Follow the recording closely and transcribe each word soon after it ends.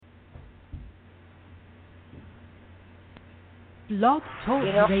Blog Talk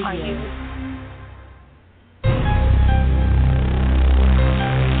Radio.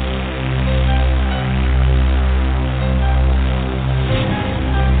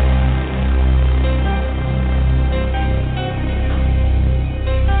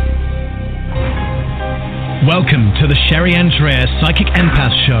 Welcome to the Sherry Andrea Psychic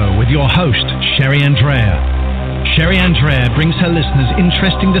Empath Show with your host, Sherry Andrea. Sherry Andrea brings her listeners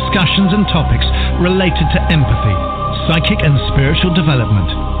interesting discussions and topics related to empathy, psychic and spiritual development,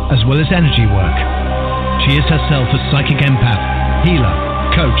 as well as energy work. She is herself a psychic empath, healer,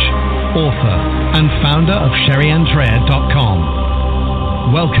 coach, author, and founder of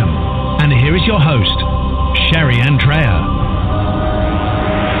SherryAndrea.com. Welcome, and here is your host, Sherry Andrea.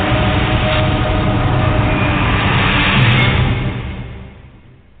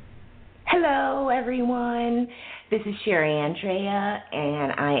 Everyone, this is Sherry Andrea,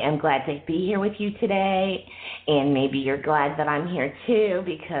 and I am glad to be here with you today, and maybe you're glad that I'm here too,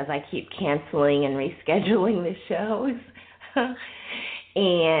 because I keep canceling and rescheduling the shows.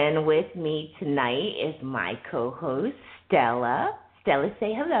 And with me tonight is my co-host, Stella. Stella,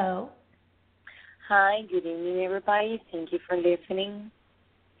 say hello. Hi, good evening, everybody. Thank you for listening.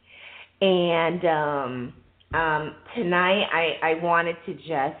 And tonight, I wanted to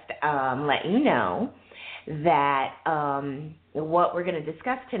just let you know that what we're going to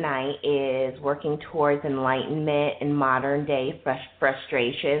discuss tonight is working towards enlightenment in modern-day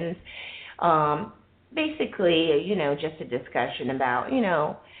frustrations. Basically, just a discussion about,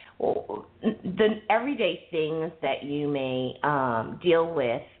 the everyday things that you may deal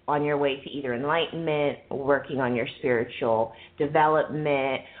with on your way to either enlightenment, working on your spiritual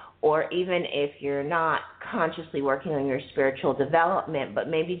development, or even if you're not consciously working on your spiritual development, but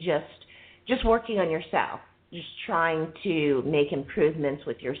maybe just working on yourself, just trying to make improvements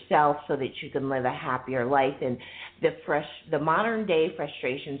with yourself so that you can live a happier life, and the modern day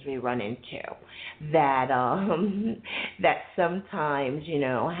frustrations we run into that that sometimes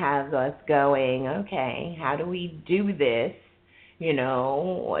have us going, okay, how do we do this?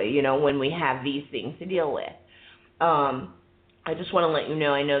 When we have these things to deal with. I just want to let you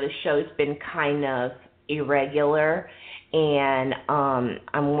know, I know the show's been kind of irregular, and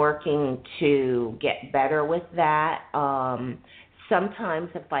I'm working to get better with that. Sometimes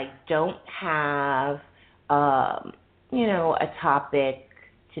if I don't have, a topic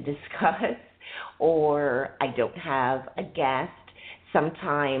to discuss, or I don't have a guest,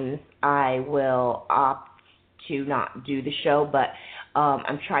 sometimes I will opt to not do the show, but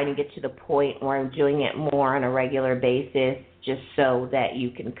I'm trying to get to the point where I'm doing it more on a regular basis, just so that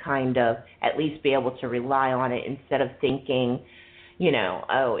you can kind of at least be able to rely on it instead of thinking,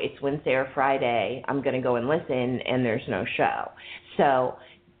 oh, it's Wednesday or Friday, I'm going to go and listen, and there's no show. So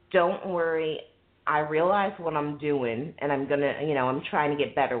don't worry. I realize what I'm doing, and I'm going to, I'm trying to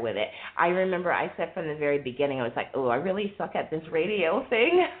get better with it. I remember I said from the very beginning, I was like, oh, I really suck at this radio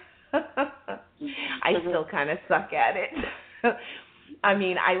thing. I still kind of suck at it. I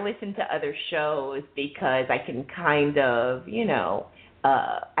mean, I listen to other shows because I can kind of,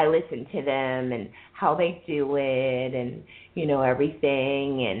 I listen to them and how they do it, and,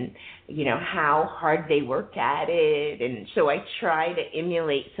 everything, and, how hard they work at it. And so I try to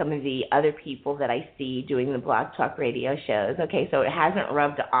emulate some of the other people that I see doing the Blog Talk Radio shows. Okay, so it hasn't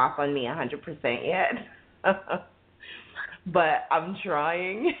rubbed off on me 100% yet, but I'm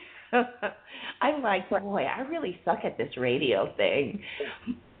trying. I'm like, boy, I really suck at this radio thing,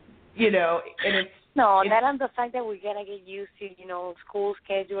 and it's... No, that and the fact that we're going to get used to, school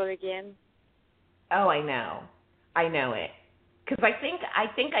schedule again. Oh, I know it. Because I think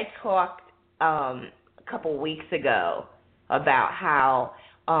I talked a couple weeks ago about how,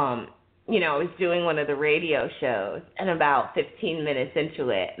 I was doing one of the radio shows, and about 15 minutes into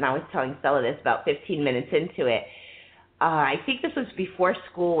it, and I was telling Stella this, about 15 minutes into it, I think this was before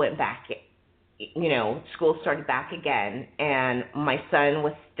school went back, school started back again, and my son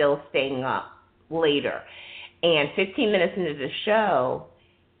was still staying up later. And 15 minutes into the show,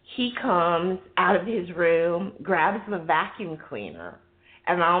 he comes out of his room, grabs the vacuum cleaner,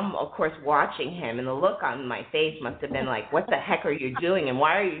 and I'm, of course, watching him, and the look on my face must have been like, what the heck are you doing, and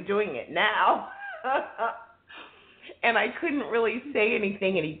why are you doing it now? And I couldn't really say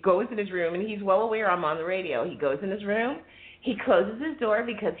anything, and he goes in his room, and he's well aware I'm on the radio. He goes in his room, he closes his door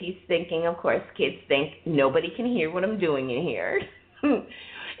because he's thinking, of course, kids think nobody can hear what I'm doing in here.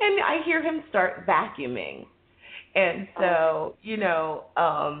 And I hear him start vacuuming. And so,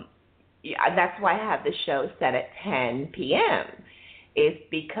 that's why I have the show set at 10 p.m. It's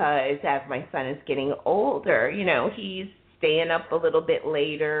because as my son is getting older, he's staying up a little bit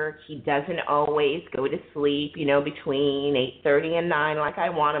later. He doesn't always go to sleep, between 8:30 and 9 like I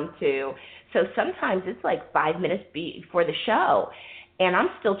want him to. So sometimes it's like 5 minutes before the show, and I'm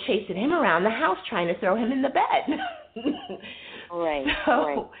still chasing him around the house trying to throw him in the bed. Right.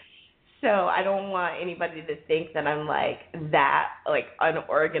 So I don't want anybody to think that I'm that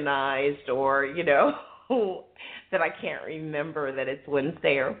unorganized or, that I can't remember that it's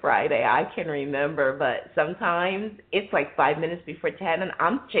Wednesday or Friday. I can remember, but sometimes it's like 5 minutes before 10 and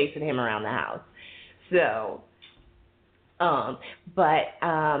I'm chasing him around the house. So,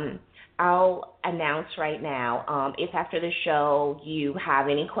 I'll announce right now, if after the show you have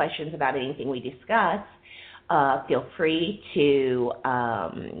any questions about anything we discuss, feel free to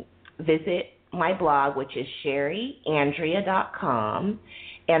visit my blog, which is SherryAndrea.com,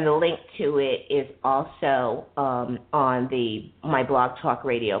 and the link to it is also on my Blog Talk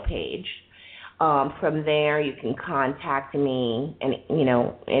Radio page. From there, you can contact me, and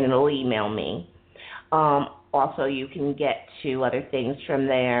it'll email me. Also, you can get to other things from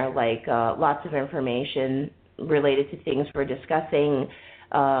there, like lots of information related to things we're discussing.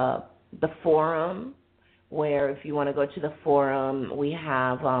 The forum, where if you want to go to the forum, we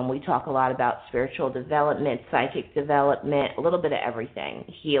talk a lot about spiritual development, psychic development, a little bit of everything,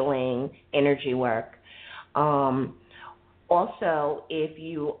 healing, energy work. Also, if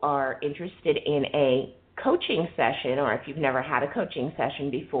you are interested in a coaching session, or if you've never had a coaching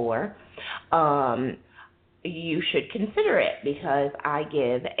session before, you should consider it, because I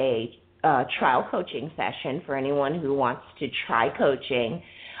give a trial coaching session for anyone who wants to try coaching.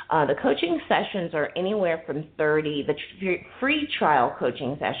 The coaching sessions are anywhere from the free trial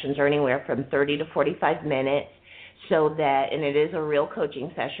coaching sessions are anywhere from 30 to 45 minutes, and it is a real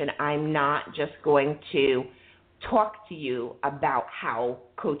coaching session. I'm not just going to talk to you about how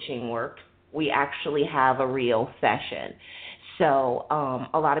coaching works. We actually have a real session. So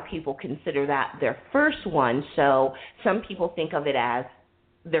a lot of people consider that their first one, so some people think of it as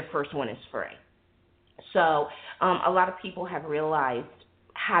their first one is free. So a lot of people have realized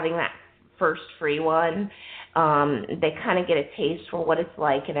having that first free one, they kind of get a taste for what it's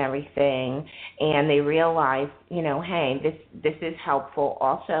like and everything, and they realize, hey, this is helpful.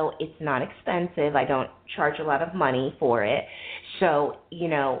 Also, it's not expensive. I don't charge a lot of money for it. So,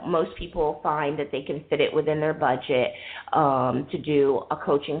 most people find that they can fit it within their budget to do a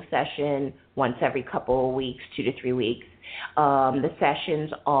coaching session once every couple of weeks, 2 to 3 weeks. The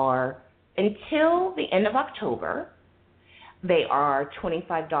sessions are until the end of October. They are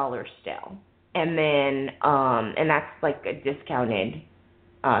 $25 still, and then and that's like a discounted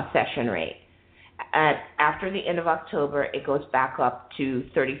session rate. After the end of October, it goes back up to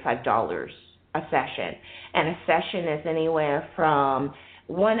 $35 a session, and a session is anywhere from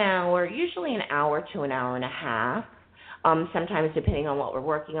 1 hour, usually an hour to an hour and a half. Sometimes, depending on what we're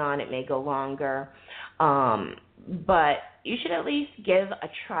working on, it may go longer. But you should at least give a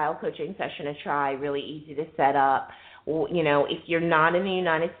trial coaching session a try. Really easy to set up. If you're not in the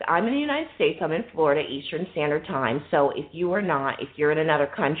United States, I'm in the United States, I'm in Florida, Eastern Standard Time. So if you're in another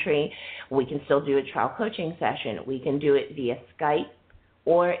country, we can still do a trial coaching session. We can do it via Skype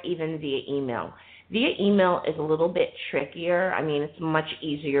or even via email. Via email is a little bit trickier. I mean, it's much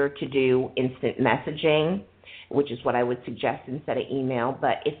easier to do instant messaging, which is what I would suggest instead of email.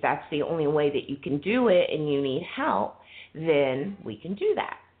 But if that's the only way that you can do it and you need help, then we can do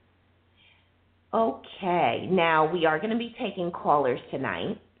that. Okay, now we are going to be taking callers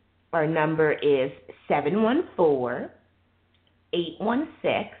tonight. Our number is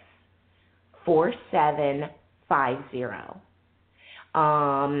 714-816-4750.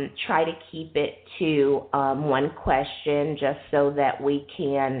 Try to keep it to one question, just so that we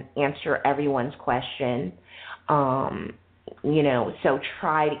can answer everyone's question. So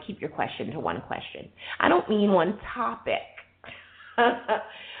try to keep your question to one question. I don't mean one topic.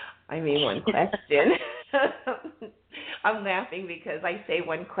 I mean one question. I'm laughing because I say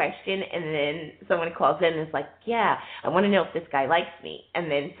one question and then someone calls in and is like, yeah, I want to know if this guy likes me. And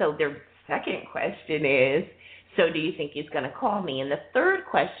then so their second question is, so do you think he's going to call me? And the third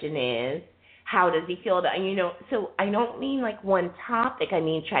question is, how does he feel about, so I don't mean like one topic. I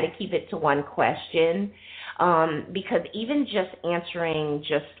mean, try to keep it to one question, because even just answering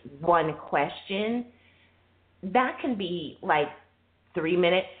just one question, that can be like 3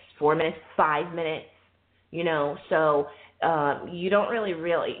 minutes, 4 minutes, 5 minutes, so you don't really,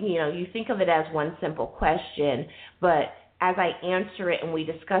 you think of it as one simple question, but as I answer it and we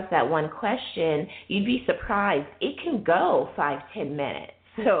discuss that one question, you'd be surprised. It can go 5-10 minutes.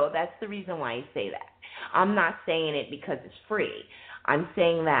 So that's the reason why I say that. I'm not saying it because it's free. I'm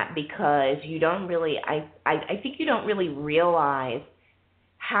saying that because you don't really, I think you don't really realize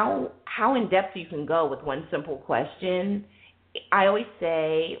how in depth you can go with one simple question. I always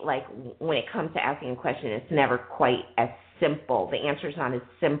say, like, when it comes to asking a question, it's never quite as simple. The answer's not as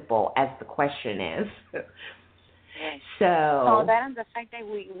simple as the question is. Right. So. Oh, that and the fact that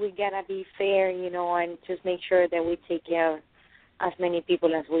we gotta be fair, and just make sure that we take care of as many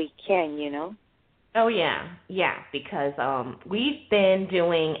people as we can. Oh yeah, because we've been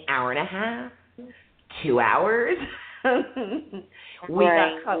doing hour and a half, 2 hours. We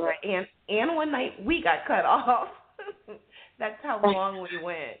got cut, right. and one night we got cut off. That's how long we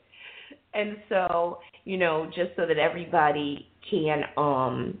went. And so, just so that everybody can,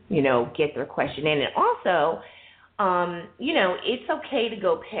 get their question in. And also, it's okay to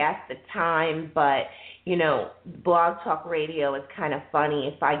go past the time, but, Blog Talk Radio is kind of funny.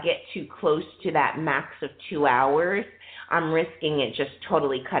 If I get too close to that max of 2 hours, I'm risking it just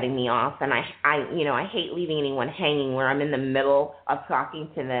totally cutting me off. And I hate leaving anyone hanging where I'm in the middle of talking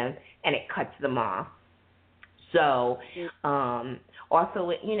to them and it cuts them off. So,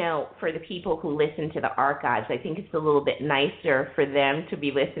 also, for the people who listen to the archives, I think it's a little bit nicer for them to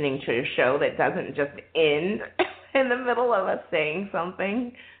be listening to a show that doesn't just end in the middle of us saying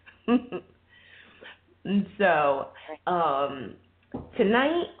something. And so,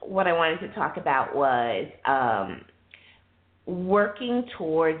 tonight, what I wanted to talk about was working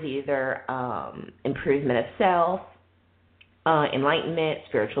towards either improvement of self, enlightenment,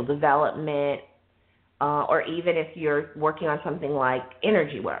 spiritual development, or even if you're working on something like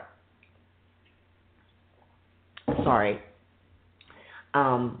energy work. Sorry.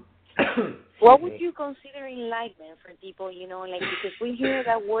 What would you consider enlightenment for people, because we hear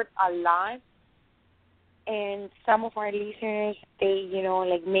that word a lot, and some of our listeners, they,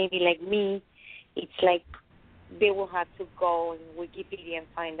 maybe like me, it's like they will have to go in Wikipedia and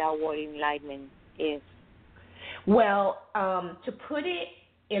find out what enlightenment is. Well, to put it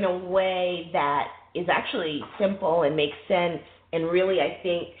in a way that is actually simple and makes sense and really, I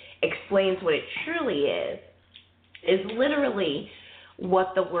think, explains what it truly is literally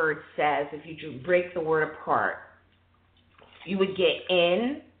what the word says. If you break the word apart, you would get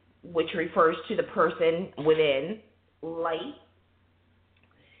in, which refers to the person within, light,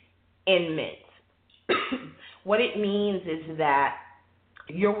 and mint. What it means is that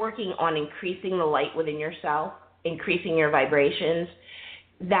you're working on increasing the light within yourself, increasing your vibrations.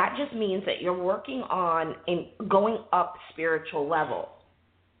 That just means that you're working on going up spiritual levels.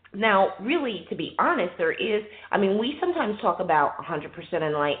 Now, really, to be honest, we sometimes talk about 100%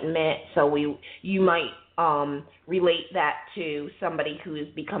 enlightenment, so you might relate that to somebody who's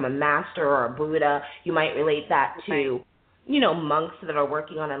become a master or a Buddha. You might relate that to, monks that are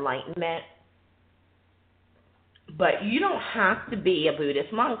working on enlightenment. But you don't have to be a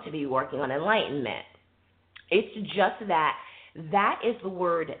Buddhist monk to be working on enlightenment. It's just that is the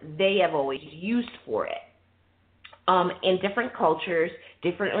word they have always used for it. In different cultures,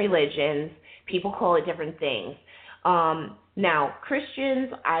 different religions, people call it different things. Now,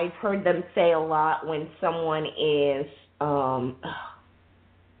 Christians, I've heard them say a lot when someone is,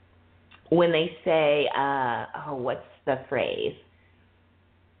 when they say, what's the phrase?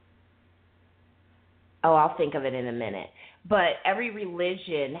 Oh, I'll think of it in a minute. But every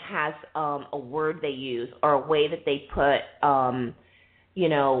religion has a word they use or a way that they put,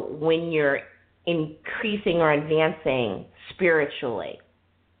 when you're increasing or advancing spiritually.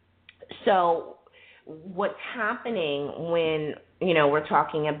 So what's happening when, we're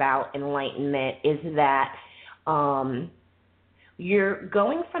talking about enlightenment is that you're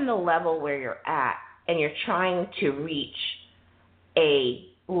going from the level where you're at and you're trying to reach a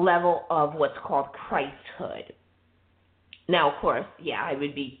level of what's called Christhood. Now, of course, I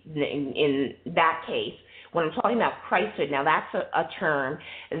would be in that case, when I'm talking about Christhood, now that's a term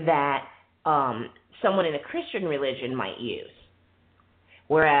that someone in a Christian religion might use.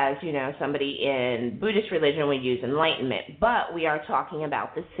 Whereas, somebody in Buddhist religion would use enlightenment. But we are talking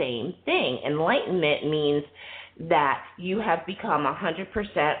about the same thing. Enlightenment means that you have become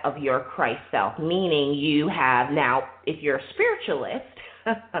 100% of your Christ self, meaning you have now, if you're a spiritualist,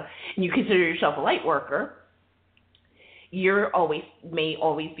 and you consider yourself a light worker, you may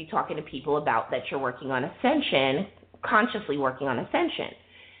always be talking to people about that you're working on ascension, consciously working on ascension.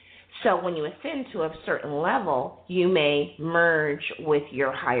 So when you ascend to a certain level, you may merge with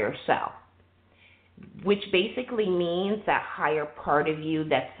your higher self, which basically means that higher part of you,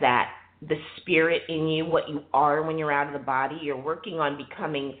 the spirit in you, what you are when you're out of the body, you're working on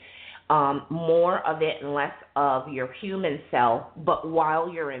becoming more of it and less of your human self, but while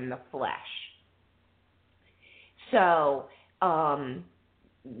you're in the flesh. So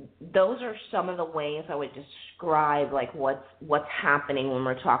those are some of the ways I would describe like what's happening when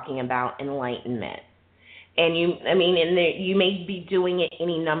we're talking about enlightenment. And you may be doing it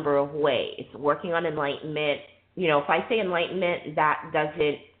any number of ways. Working on enlightenment, if I say enlightenment, that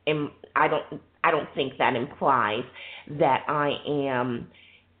doesn't. I don't think that implies that I am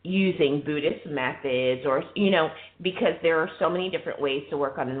using Buddhist methods or because there are so many different ways to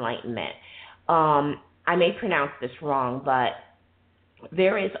work on enlightenment. I may pronounce this wrong, but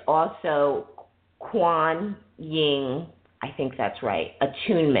there is also Kuan Yin, I think that's right,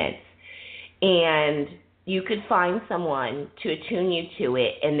 attunements. And you could find someone to attune you to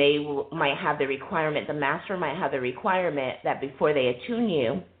it, and they might have the requirement, the master might have the requirement that before they attune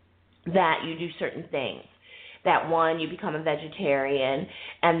you, that you do certain things. That one, you become a vegetarian,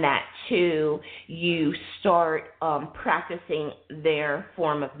 and that two, you start practicing their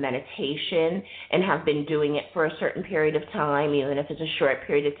form of meditation and have been doing it for a certain period of time, even if it's a short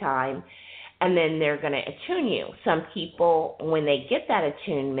period of time, and then they're going to attune you. Some people, when they get that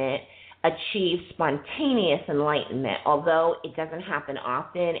attunement, achieve spontaneous enlightenment. Although it doesn't happen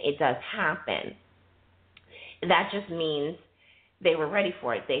often, it does happen. That just means they were ready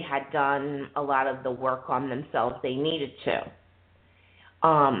for it. They had done a lot of the work on themselves they needed to.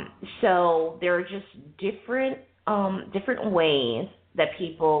 So there are just different ways that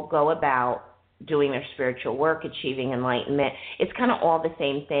people go about doing their spiritual work, achieving enlightenment. It's kind of all the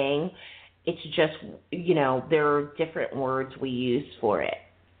same thing. It's just, there are different words we use for it.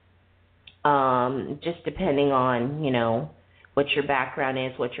 Just depending on, what your background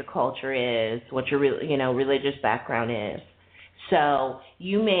is, what your culture is, what your, religious background is. So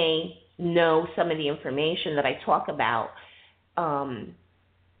you may know some of the information that I talk about.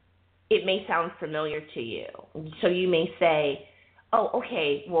 It may sound familiar to you. So you may say, oh,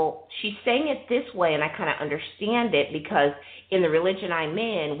 okay, well, she's saying it this way, and I kind of understand it because in the religion I'm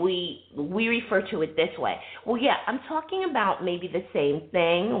in, we refer to it this way. Well, yeah, I'm talking about maybe the same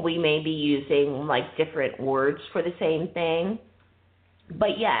thing. We may be using, like, different words for the same thing.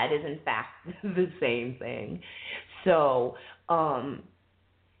 But, yeah, it is, in fact, the same thing. So even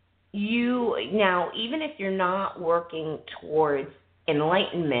if you're not working towards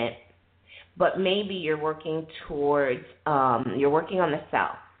enlightenment, but maybe you're working towards, you're working on the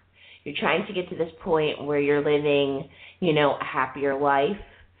self. You're trying to get to this point where you're living, a happier life,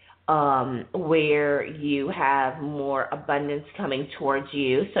 where you have more abundance coming towards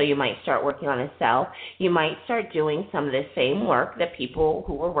you. So you might start working on the self. You might start doing some of the same work that people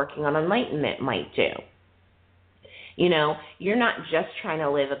who are working on enlightenment might do. You're not just trying to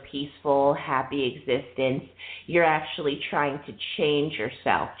live a peaceful, happy existence. You're actually trying to change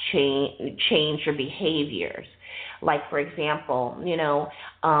yourself, change your behaviors. Like, for example,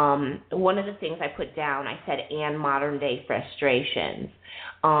 one of the things I put down, I said, and modern day frustrations.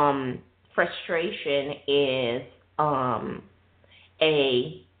 Frustration is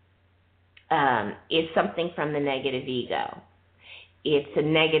is something from the negative ego. It's a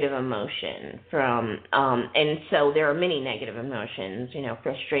negative emotion and so there are many negative emotions,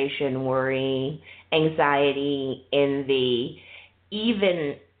 frustration, worry, anxiety, envy,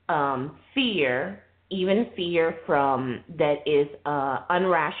 even fear from that is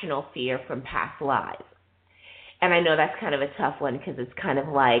unrational fear from past lives. And I know that's kind of a tough one because it's kind of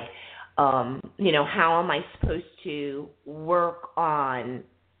like, how am I supposed to work on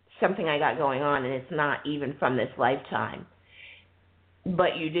something I got going on and it's not even from this lifetime?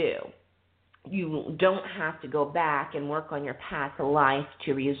 But you do. You don't have to go back and work on your past life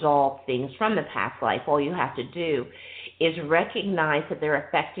to resolve things from the past life. All you have to do is recognize that they're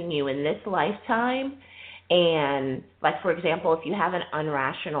affecting you in this lifetime. And, like, for example, if you have an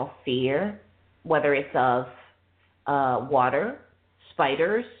irrational fear, whether it's of water,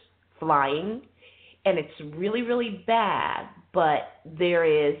 spiders, flying, and it's really, really bad, but there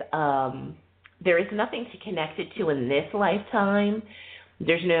is nothing to connect it to in this lifetime.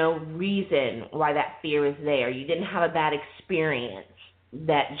 There's no reason why that fear is there. You didn't have a bad experience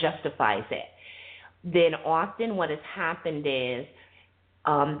that justifies it. Then often what has happened is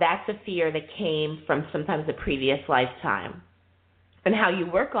that's a fear that came from sometimes a previous lifetime. And how you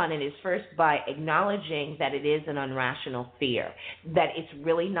work on it is first by acknowledging that it is an irrational fear, that it's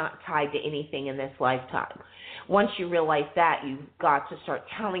really not tied to anything in this lifetime. Once you realize that, you've got to start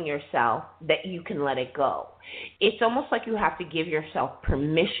telling yourself that you can let it go. It's almost like you have to give yourself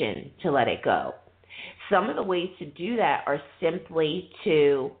permission to let it go. Some of the ways to do that are simply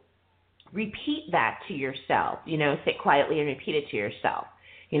to repeat that to yourself. Sit quietly and repeat it to yourself.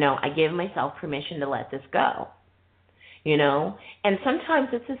 I give myself permission to let this go. And sometimes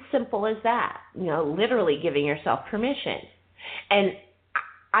it's as simple as that, literally giving yourself permission. And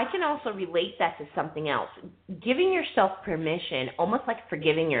I can also relate that to something else. Giving yourself permission, almost like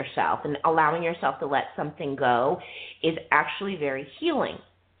forgiving yourself and allowing yourself to let something go, is actually very healing.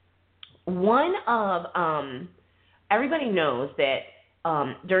 One of, everybody knows that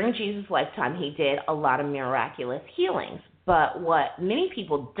during Jesus' lifetime, he did a lot of miraculous healings. But what many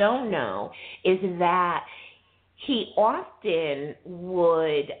people don't know is that he often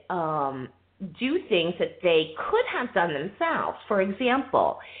would do things that they could have done themselves. For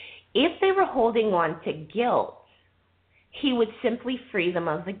example, if they were holding on to guilt, he would simply free them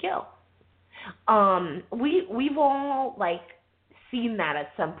of the guilt. We've all seen that at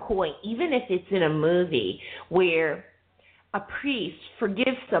some point, even if it's in a movie where a priest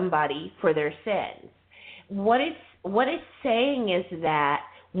forgives somebody for their sins. What it's saying is that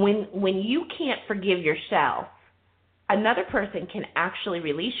when you can't forgive yourself, another person can actually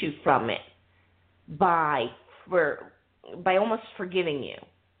release you from it by almost forgiving you,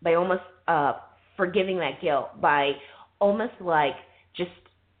 by almost forgiving that guilt, by almost just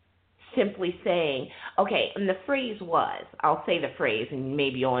simply saying, okay, and the phrase was, I'll say the phrase and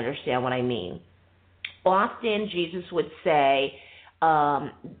maybe you'll understand what I mean. Often Jesus would say,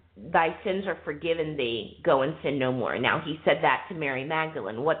 thy sins are forgiven thee, go and sin no more. Now, he said that to Mary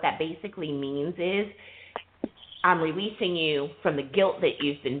Magdalene. What that basically means is, I'm releasing you from the guilt that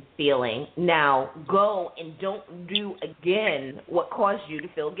you've been feeling. Now go and don't do again what caused you to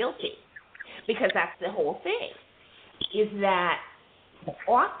feel guilty. Because that's the whole thing, is that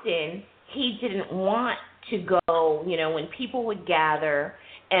often he didn't want to go, when people would gather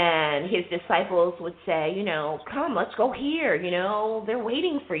and his disciples would say, come, let's go here, they're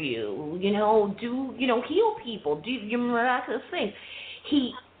waiting for you, heal people, do your miraculous things.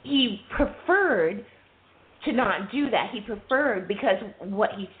 He preferred to not do that. He preferred, because what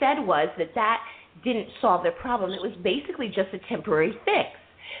he said was that didn't solve their problem. It was basically just a temporary fix.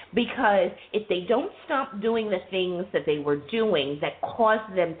 Because if they don't stop doing the things that they were doing that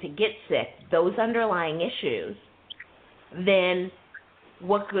caused them to get sick, those underlying issues, then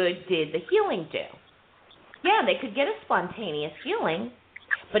what good did the healing do? Yeah, they could get a spontaneous healing,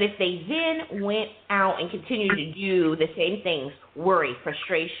 but if they then went out and continued to do the same things, worry,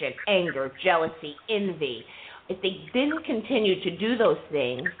 frustration, anger, jealousy, envy, if they didn't continue to do those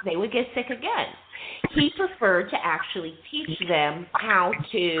things, they would get sick again. He preferred to actually teach them how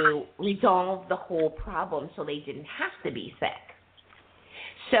to resolve the whole problem so they didn't have to be sick.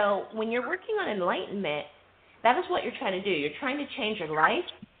 So when you're working on enlightenment, that is what you're trying to do. You're trying to change your life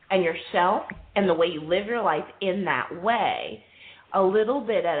and yourself and the way you live your life in that way, a little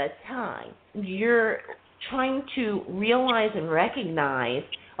bit at a time. You're trying to realize and recognize,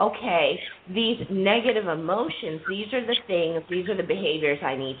 okay, these negative emotions, these are the things, these are the behaviors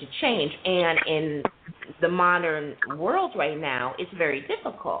I need to change. And in the modern world right now, it's very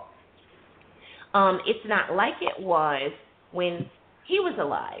difficult. It's not like it was when he was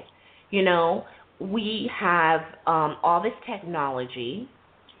alive. We have all this technology.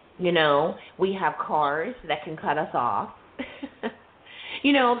 We have cars that can cut us off.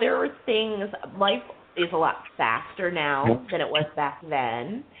 There are things, life is a lot faster now than it was back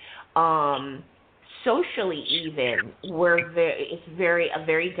then. Socially even, it's a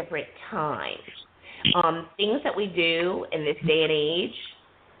very different time. Things that we do in this day and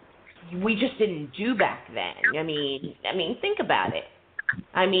age, we just didn't do back then. I mean, think about it.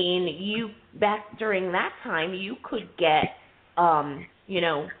 You back during that time, you could get,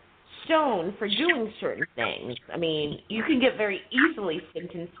 stoned for doing certain things. You can get very easily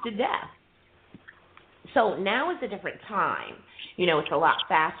sentenced to death. So now is a different time. It's a lot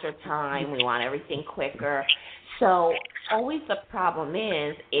faster time. We want everything quicker. So always the problem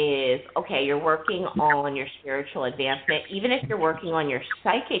is okay, you're working on your spiritual advancement. Even if you're working on your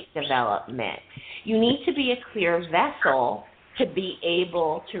psychic development, you need to be a clear vessel to be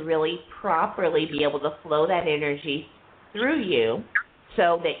able to really properly be able to flow that energy through you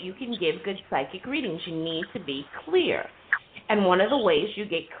so that you can give good psychic readings. You need to be clear. And one of the ways you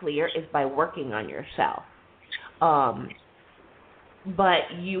get clear is by working on yourself. But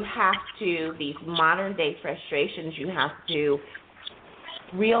you have to, these modern day frustrations, you have to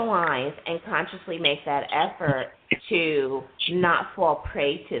realize and consciously make that effort to not fall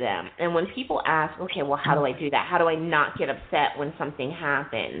prey to them. And when people ask, okay, well, how do I do that? How do I not get upset when something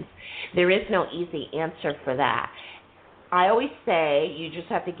happens? There is no easy answer for that. I always say you just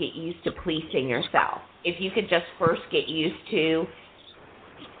have to get used to policing yourself. If you could just first get used to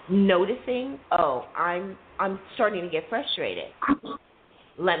noticing, I'm starting to get frustrated.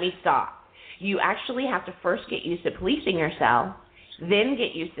 Let me stop. You actually have to first get used to policing yourself, then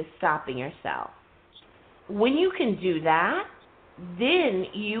get used to stopping yourself. when you can do that, then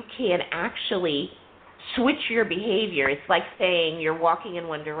you can actually switch your behavior. It's like saying you're walking in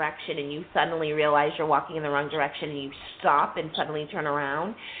one direction and you suddenly realize you're walking in the wrong direction and you stop and suddenly turn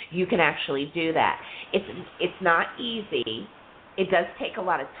around. You can actually do that. It's not easy. It does take a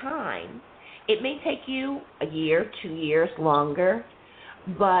lot of time. It may take you a year, 2 years, longer,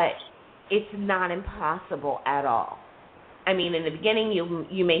 but it's not impossible at all. I mean, in the beginning,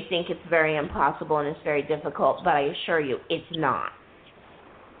 you may think it's very impossible and it's very difficult, but I assure you, it's not.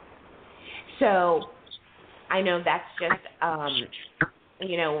 So I know that's just,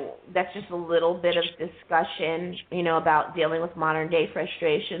 that's just a little bit of discussion, about dealing with modern-day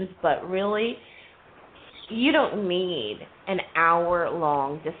frustrations, but really, you don't need an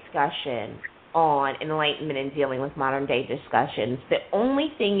hour-long discussion on enlightenment and dealing with modern-day discussions. The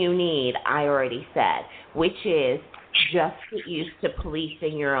only thing you need, I already said, which is just get used to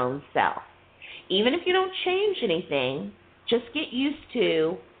policing your own self. Even if you don't change anything, just get used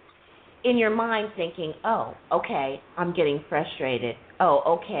to, in your mind, thinking, oh, okay, I'm getting frustrated.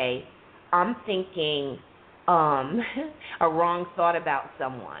 Oh, okay, I'm thinking a wrong thought about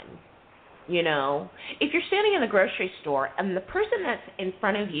someone. If you're standing in the grocery store and the person that's in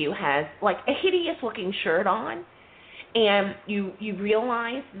front of you has like a hideous-looking shirt on, and you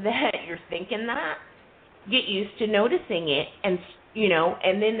realize that you're thinking that, get used to noticing it, and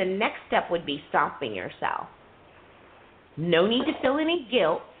then the next step would be stopping yourself. No need to feel any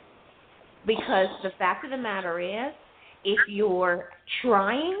guilt, because the fact of the matter is, if you're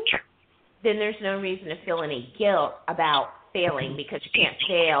trying, then there's no reason to feel any guilt about failing, because you can't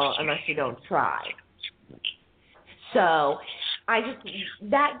fail unless you don't try. So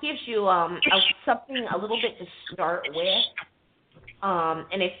that gives you something a little bit to start with.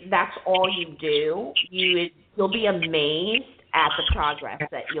 And if that's all you do, you'll be amazed at the progress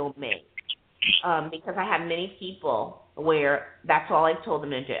that you'll make. Because I have many people where that's all I've told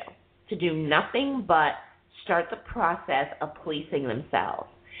them to do nothing but start the process of policing themselves.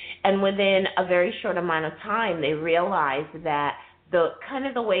 And within a very short amount of time, they realize that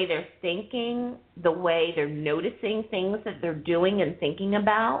the way they're thinking, the way they're noticing things that they're doing and thinking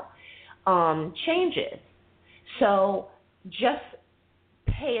about, changes. So just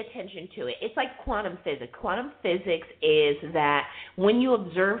pay attention to it. It's like quantum physics. Quantum physics is that when you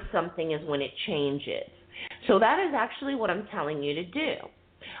observe something is when it changes. So that is actually what I'm telling you to do.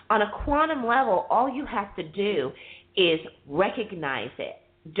 On a quantum level, all you have to do is recognize it.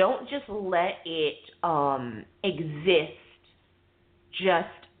 Don't just let it exist.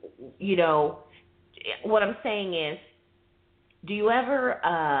 Just, what I'm saying is, do you ever,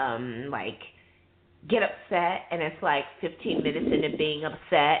 get upset and it's like 15 minutes into being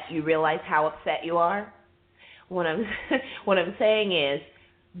upset, you realize how upset you are? What I'm saying is,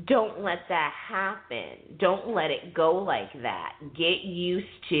 don't let that happen. Don't let it go like that. Get used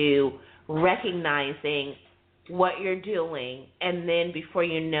to recognizing what you're doing, and then before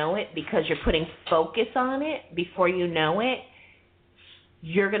you know it, because you're putting focus on it, before you know it,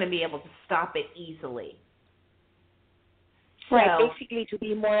 you're going to be able to stop it easily. Right, basically to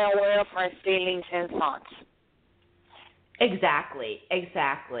be more aware of our feelings and thoughts. Exactly.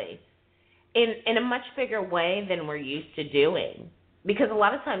 In a much bigger way than we're used to doing. Because a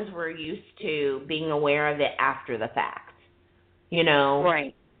lot of times we're used to being aware of it after the fact.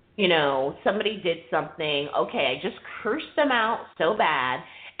 Right. Somebody did something, okay, I just cursed them out so bad,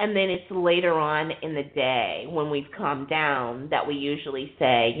 and then it's later on in the day when we've calmed down that we usually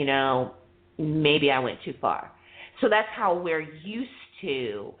say, maybe I went too far. So that's how we're used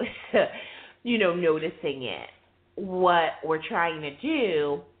to, noticing it. What we're trying to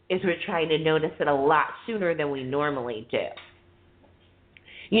do is we're trying to notice it a lot sooner than we normally do.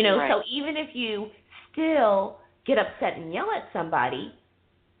 Right. So even if you still get upset and yell at somebody,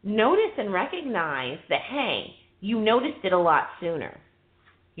 notice and recognize that, hey, you noticed it a lot sooner.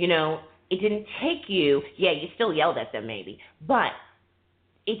 It didn't take you, you still yelled at them maybe, but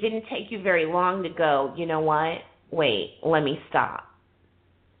it didn't take you very long to go, you know what? Wait, let me stop.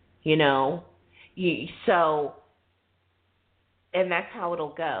 And that's how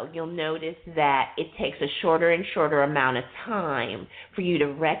it'll go. You'll notice that it takes a shorter and shorter amount of time for you to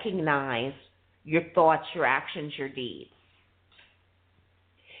recognize your thoughts, your actions, your deeds.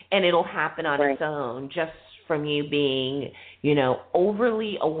 And it'll happen on its own just from you being,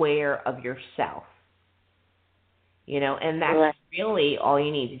 overly aware of yourself. And that's really all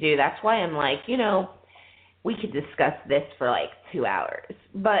you need to do. That's why I'm like, we could discuss this for like 2 hours.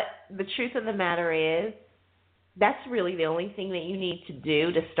 But the truth of the matter is, that's really the only thing that you need to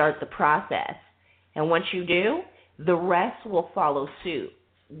do to start the process. And once you do, the rest will follow suit.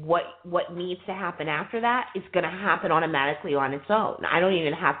 what needs to happen after that is going to happen automatically on its own. I don't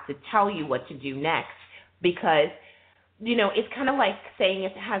even have to tell you what to do next because, it's kind of like saying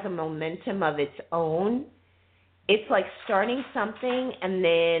it has a momentum of its own. It's like starting something and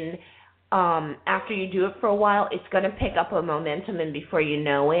then after you do it for a while, it's going to pick up a momentum, and before you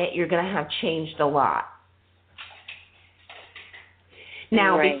know it, you're going to have changed a lot.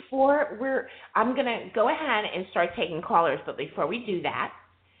 Now, right. I'm going to go ahead and start taking callers, but before we do that,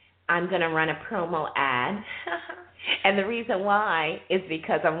 I'm going to run a promo ad. And the reason why is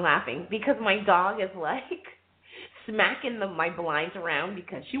because I'm laughing, because my dog is like smacking my blinds around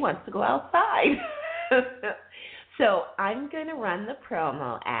because she wants to go outside. So I'm going to run the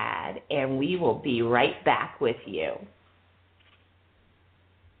promo ad, and we will be right back with you.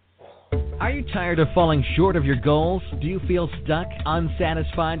 Are you tired of falling short of your goals? Do you feel stuck,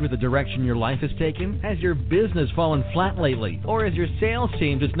 unsatisfied with the direction your life has taken? Has your business fallen flat lately? Or is your sales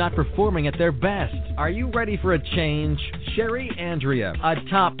team just not performing at their best? Are you ready for a change? Sherry Andrea, a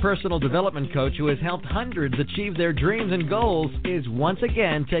top personal development coach who has helped hundreds achieve their dreams and goals, is once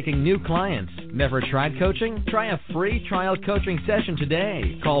again taking new clients. Never tried coaching? Try a free trial coaching session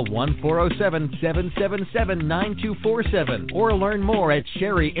today. Call 1-407-777-9247 or learn more at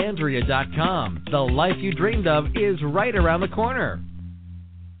sherryandrea.com. The life you dreamed of is right around the corner.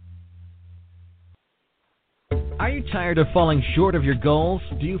 Are you tired of falling short of your goals?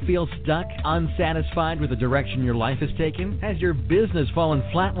 Do you feel stuck, unsatisfied with the direction your life has taken? Has your business fallen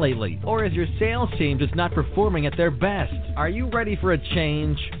flat lately? Or is your sales team just not performing at their best? Are you ready for a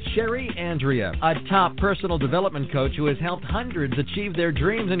change? Sherry Andrea, a top personal development coach who has helped hundreds achieve their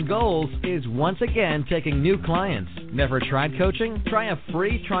dreams and goals, is once again taking new clients. Never tried coaching? Try a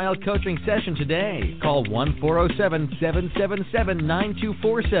free trial coaching session today. Call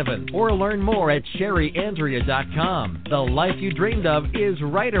 1-407-777-9247 or learn more at sherryandrea.com. The life you dreamed of is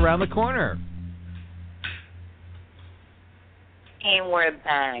right around the corner. And we're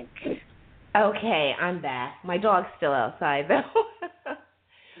back. Okay, I'm back. My dog's still outside, though.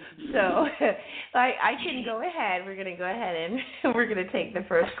 So I can go ahead. We're going to go ahead and we're going to take the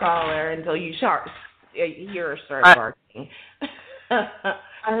first caller until you hear her start barking.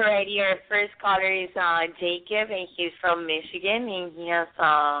 All right, your first caller is Jacob, and he's from Michigan, and he has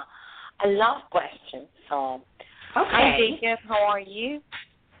a love question. So, okay. Hi, Jacob. How are you?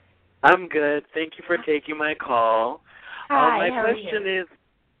 I'm good. Thank you for taking my call. Hi, my how question are you? is,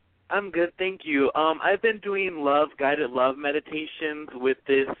 I'm good, thank you. I've been doing guided love meditations with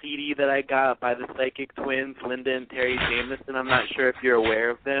this CD that I got by the Psychic Twins, Linda and Terry Jameson. I'm not sure if you're aware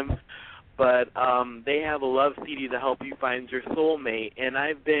of them, but they have a love CD to help you find your soulmate. And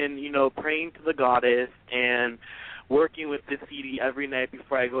I've been, praying to the goddess and working with this CD every night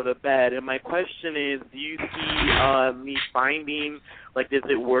before I go to bed. And my question is, do you see me finding, is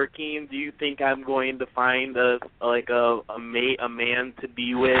it working? Do you think I'm going to find a mate, a man to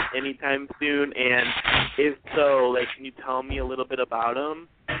be with anytime soon? And if so, can you tell me a little bit about him?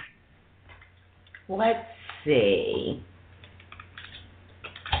 Let's see.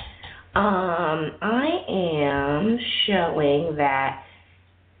 I am showing that.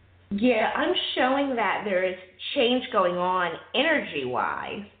 Yeah, I'm showing that there is change going on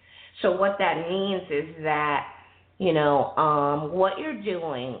energy-wise. So what that means is that, what you're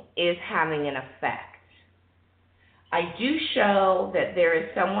doing is having an effect. I do show that there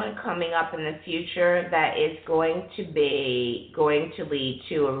is someone coming up in the future that is going to lead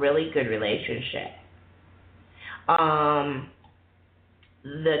to a really good relationship.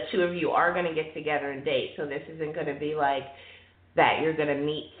 The two of you are going to get together and date, so this isn't going to be like that you're going to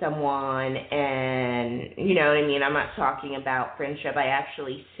meet someone and, you know what I mean? I'm not talking about friendship. I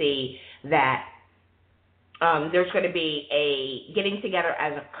actually see that there's going to be a getting together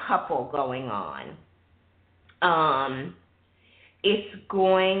as a couple going on. It's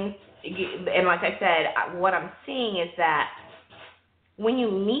going, and like I said, what I'm seeing is that when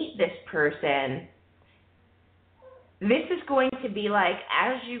you meet this person, this is going to be like,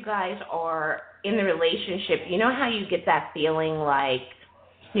 as you guys are in the relationship, you know how you get that feeling like,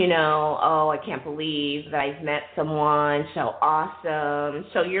 I can't believe that I've met someone so awesome.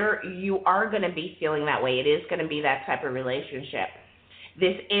 So you are going to be feeling that way. It is going to be that type of relationship.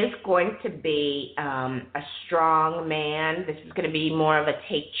 This is going to be a strong man. This is going to be more of a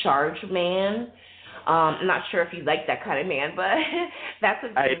take charge man. I'm not sure if you like that kind of man, but that's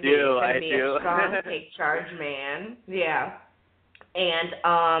what it's going to be. A strong take charge man. Yeah. And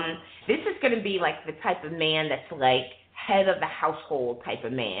this is going to be like the type of man that's like head of the household type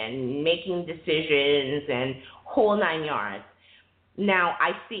of man, making decisions and whole 9 yards. Now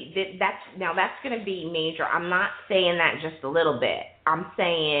I see that's going to be major. I'm not saying that just a little bit. I'm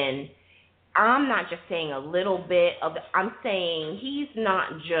not just saying a little bit of. I'm saying he's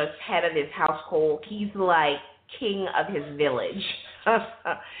not just head of his household. He's like king of his village.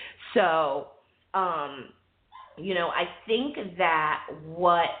 So, I think that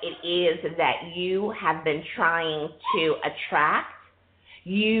what it is that you have been trying to attract,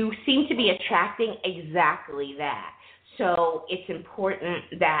 you seem to be attracting exactly that. So it's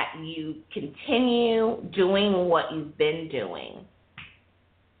important that you continue doing what you've been doing.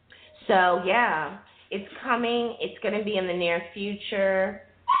 So, yeah, it's coming. It's going to be in the near future.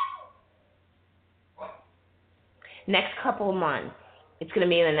 Next couple of months. It's going to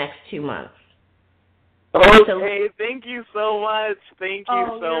be in the next 2 months. Okay, thank you so much. Thank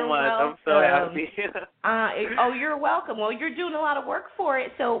you so much. Welcome. I'm so happy. You're welcome. Well, you're doing a lot of work for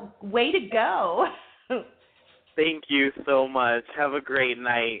it, so way to go. Thank you so much. Have a great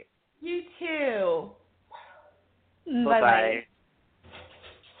night. You too. Bye-bye.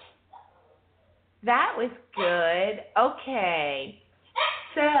 That was good. Okay.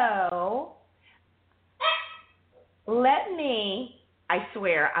 So, I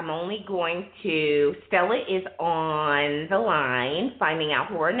swear, I'm only going to, Stella is on the line, finding out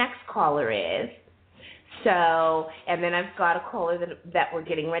who our next caller is. So, and then I've got a caller that we're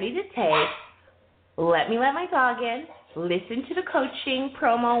getting ready to take. Let me let my dog in, listen to the coaching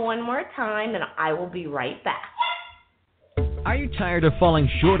promo one more time, and I will be right back. Are you tired of falling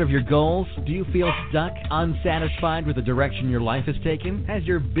short of your goals? Do you feel stuck, unsatisfied with the direction your life has taken? Has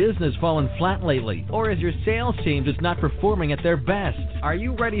your business fallen flat lately? Or is your sales team just not performing at their best? Are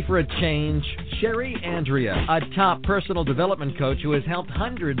you ready for a change? Sherry Andrea, a top personal development coach who has helped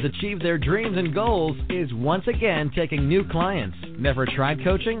hundreds achieve their dreams and goals, is once again taking new clients. Never tried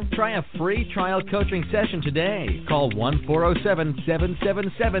coaching? Try a free trial coaching session today. Call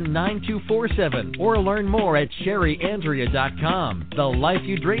 1-407-777-9247 or learn more at sherryandrea.com. The life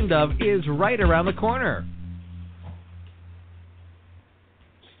you dreamed of is right around the corner.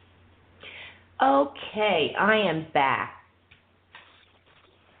 Okay, I am back.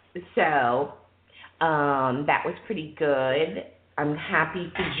 So, that was pretty good. I'm happy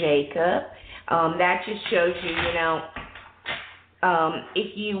for Jacob. That just shows you,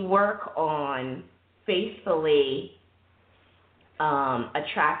 if you work on faithfully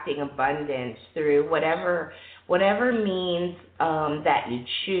attracting abundance through whatever means that you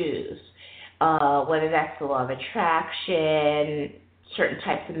choose, whether that's the law of attraction, certain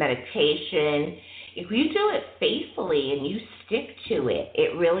types of meditation. If you do it faithfully and you stick to it,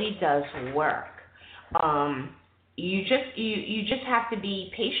 it really does work. You just have to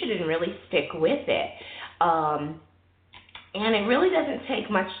be patient and really stick with it. And it really doesn't take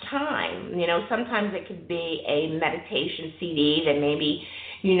much time. Sometimes it could be a meditation CD that maybe,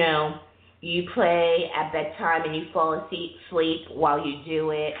 you play at bedtime and you fall asleep while you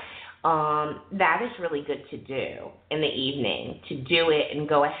do it. That is really good to do in the evening, to do it and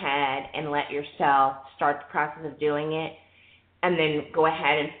go ahead and let yourself start the process of doing it and then go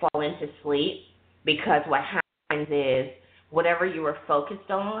ahead and fall into sleep, because what happens is whatever you were focused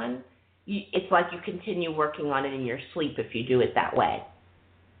on, it's like you continue working on it in your sleep if you do it that way.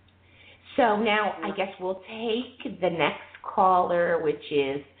 So now I guess we'll take the next caller, which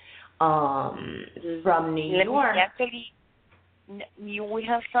is from New York. Actually, we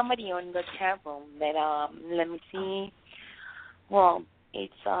have somebody on the chat room that, let me see. Well,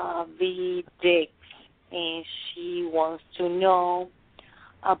 it's V. Dix, and she wants to know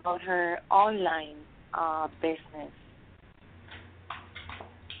about her online business.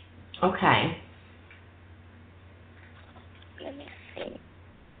 Okay. Let me see.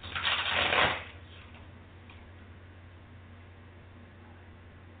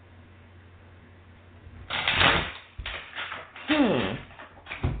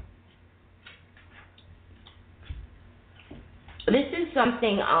 This is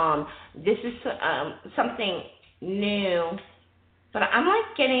something. Something new, but I'm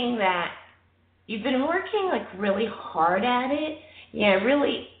getting that you've been working really hard at it. Yeah,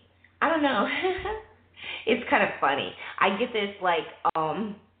 really. I don't know. It's kind of funny. I get this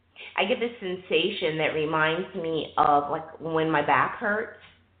sensation that reminds me of when my back hurts,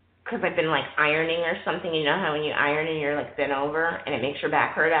 because I've been ironing or something. You know how when you iron and you're bent over and it makes your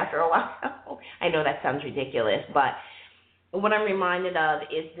back hurt after a while? I know that sounds ridiculous, but what I'm reminded of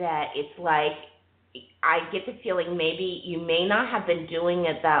is that it's I get the feeling maybe you may not have been doing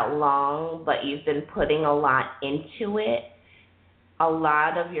it that long, but you've been putting a lot into it, a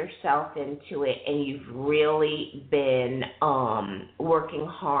lot of yourself into it, and you've really been working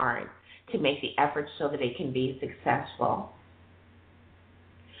hard to make the effort so that it can be successful.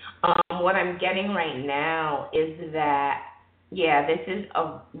 what I'm getting right now is that, yeah, this is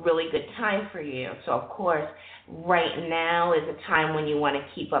a really good time for you. So, of course, right now is a time when you want to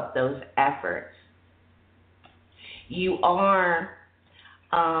keep up those efforts. You are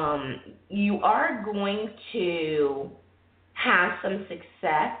going to have some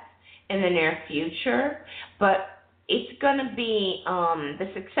success in the near future, but it's going to be the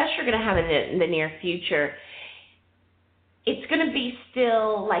success you're going to have in the near future. It's going to be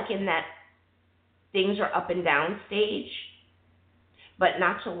still like in that things are up and down stage, but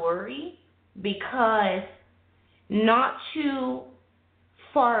not to worry, because not too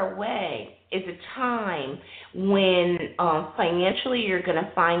far away is a time when financially you're going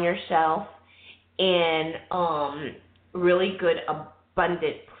to find yourself in really good,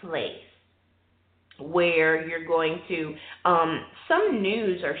 abundant place where you're going to, some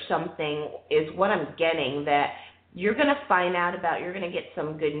news or something is what I'm getting that you're going to find out about. You're going to get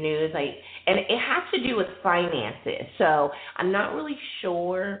some good news, and it has to do with finances. So I'm not really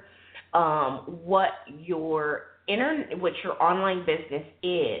sure what your online business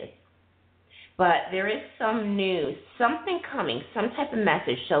is, but there is some news, something coming, some type of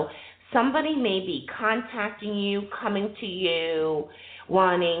message. So somebody may be contacting you, coming to you,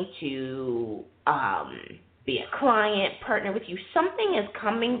 wanting to be a client, partner with you. Something is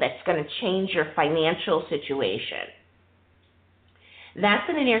coming that's going to change your financial situation. That's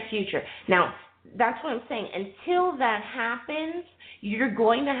in the near future. Now, that's what I'm saying. Until that happens, you're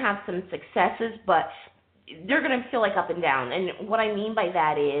going to have some successes, but they're going to feel like up and down. And what I mean by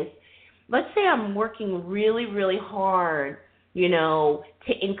that is, let's say I'm working really, really hard, to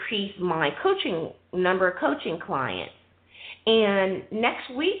increase my number of coaching clients. And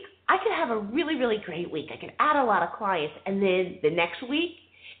next week, I could have a really, really great week. I could add a lot of clients. And then the next week,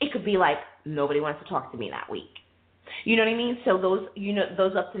 it could be like nobody wants to talk to me that week. You know what I mean? So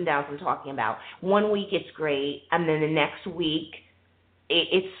those ups and downs I'm talking about. 1 week it's great, and then the next week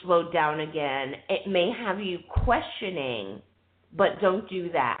it's slowed down again. It may have you questioning, but don't do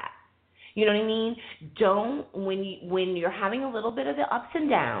that. You know what I mean? Don't, when you're having a little bit of the ups and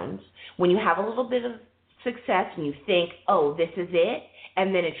downs, when you have a little bit of success and you think, oh, this is it,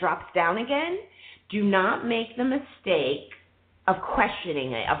 and then it drops down again, do not make the mistake of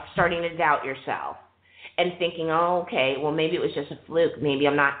questioning it, of starting to doubt yourself and thinking, oh, okay, well, maybe it was just a fluke. Maybe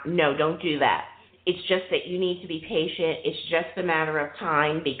I'm not. No, don't do that. It's just that you need to be patient. It's just a matter of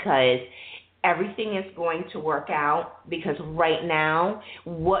time, because everything is going to work out, because right now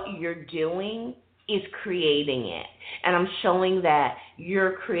what you're doing is creating it. And I'm showing that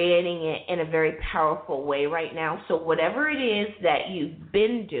you're creating it in a very powerful way right now. So whatever it is that you've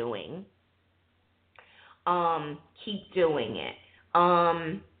been doing, keep doing it.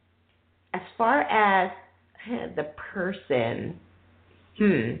 As far as the person,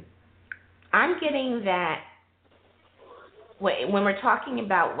 I'm getting that when we're talking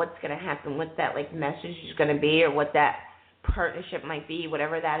about what's going to happen, what that message is going to be, or what that partnership might be,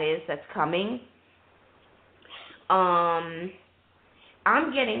 whatever that is that's coming, I'm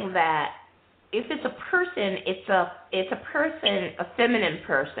getting that if it's a person, it's a person, a feminine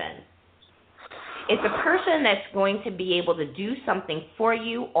person. It's a person that's going to be able to do something for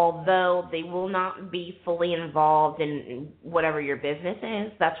you, although they will not be fully involved in whatever your business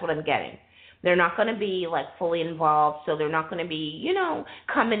is. That's what I'm getting. They're not going to be fully involved, so they're not going to be,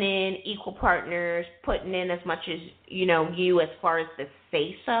 coming in, equal partners, putting in as much as, you as far as the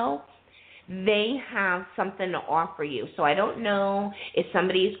say-so. They have something to offer you. So I don't know if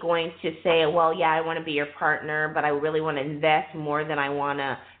somebody is going to say, well, yeah, I want to be your partner, but I really want to invest more than I want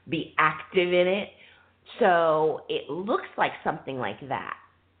to be active in it. So it looks like something like that.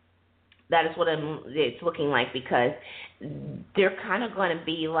 That is what it's looking like, because they're kind of going to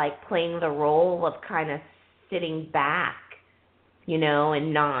be playing the role of kind of sitting back,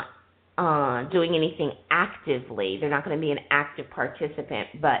 and not doing anything actively. They're not going to be an active participant,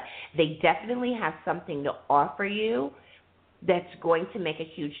 but they definitely have something to offer you that's going to make a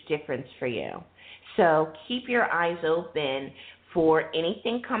huge difference for you. So keep your eyes open for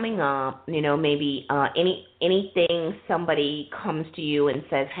anything coming up, maybe anything somebody comes to you and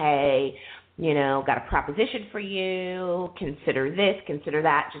says, hey, got a proposition for you, consider this, consider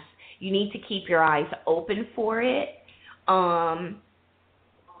that. Just, you need to keep your eyes open for it.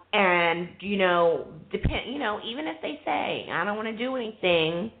 And, even if they say, I don't want to do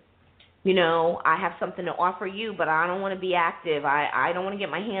anything, I have something to offer you, but I don't want to be active. I don't want to get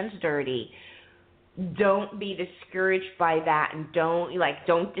my hands dirty. Don't be discouraged by that, and don't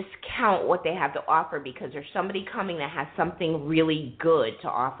discount what they have to offer, because there's somebody coming that has something really good to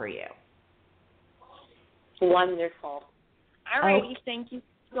offer you. Wonderful. All righty, thank you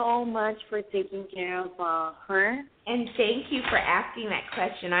so much for taking care of her. And thank you for asking that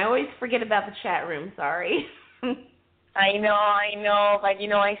question. I always forget about the chat room. Sorry. I know, but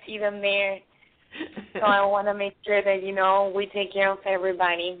I see them there, so I want to make sure that we take care of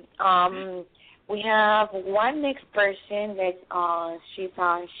everybody. We have one next person that she's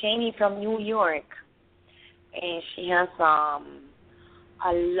Shani from New York, and she has a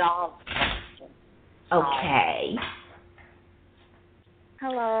love question. Okay.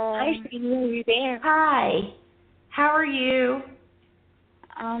 Hello. Hi, Shani. Are you there? Hi. How are you?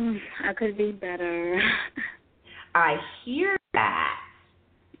 I could be better. I hear that.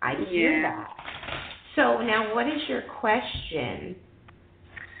 I hear that. So now, what is your question?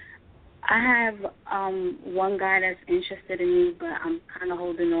 I have one guy that's interested in me, but I'm kind of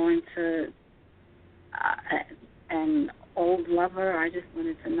holding on to an old lover. I just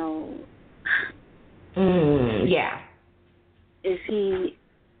wanted to know. Yeah. Is he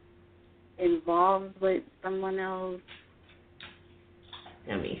involved with someone else?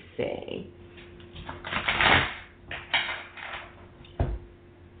 Let me see.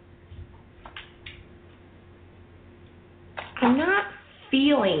 I'm not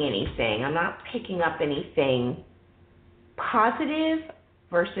feeling anything. I'm not picking up anything positive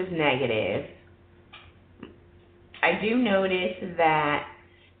versus negative. I do notice that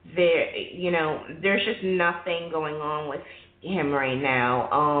there's just nothing going on with him right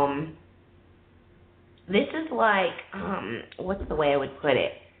now. This is like, what's the way I would put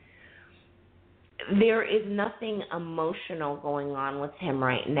it? There is nothing emotional going on with him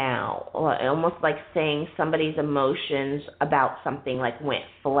right now. Almost like saying somebody's emotions about something like went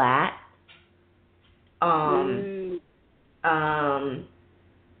flat. It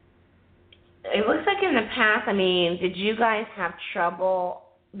looks like in the past, did you guys have trouble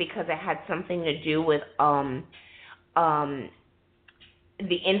because it had something to do with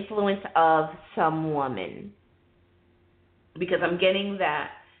the influence of some woman? Because I'm getting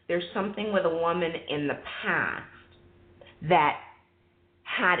that there's something with a woman in the past that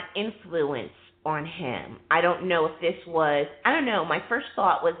had influence on him. I don't know if this was, my first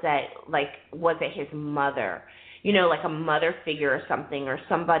thought was that, was it his mother? Like a mother figure or something, or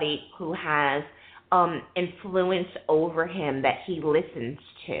somebody who has influence over him that he listens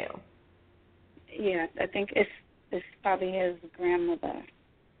to. Yeah, I think it's probably his grandmother.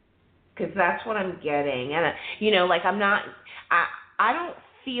 Because that's what I'm getting. And, I'm not, I don't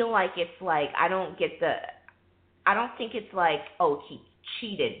feel like it's like, I don't think it's like, oh, he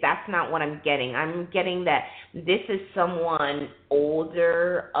cheated. That's not what I'm getting. I'm getting that this is someone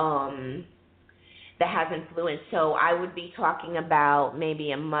older that has influence. So I would be talking about maybe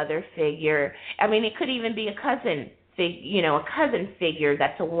a mother figure. It could even be a cousin figure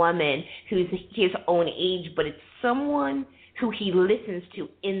that's a woman who's his own age, but it's someone who he listens to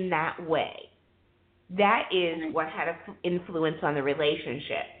in that way. That is what had an influence on the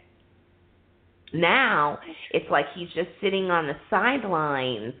relationship. Now, it's like he's just sitting on the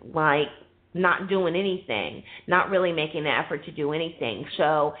sidelines, like not doing anything, not really making an effort to do anything.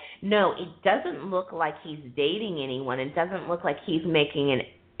 So, no, it doesn't look like he's dating anyone. It doesn't look like he's making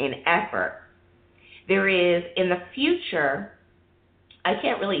an effort. There is, in the future, I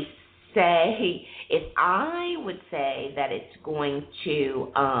can't really say if I would say that it's going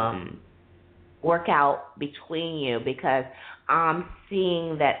to work out between you, because I'm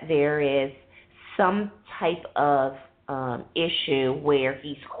seeing that there is some type of issue where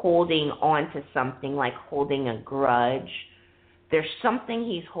he's holding on to something, like holding a grudge. There's something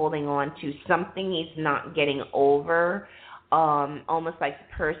he's holding on to, something he's not getting over, almost like the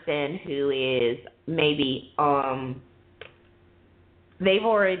person who is maybe they've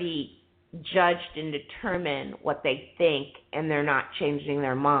already judged and determined what they think, and they're not changing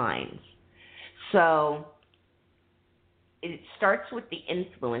their minds. So it starts with the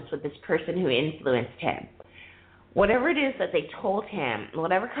influence, with this person who influenced him. Whatever it is that they told him,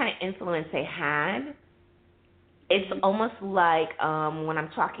 whatever kind of influence they had, it's almost like when I'm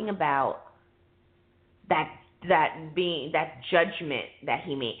talking about that judgment that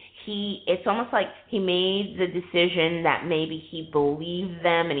he made. It's almost like he made the decision that maybe he believed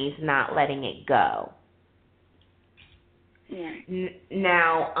them and he's not letting it go. Yeah.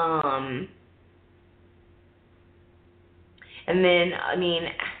 Now, and then,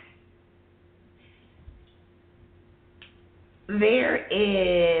 there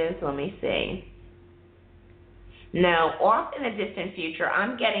is, let me see. Now, off in the distant future,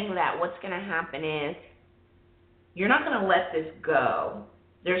 I'm getting that what's going to happen is you're not going to let this go.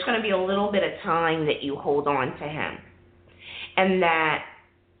 There's going to be a little bit of time that you hold on to him. And that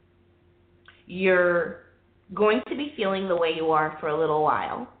you're going to be feeling the way you are for a little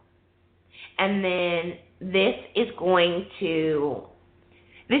while. And then this is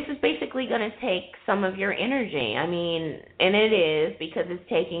basically going to take some of your energy. I mean, and it is, because it's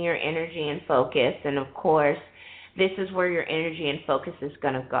taking your energy and focus. And, of course, this is where your energy and focus is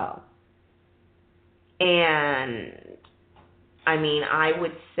going to go. And, I mean, I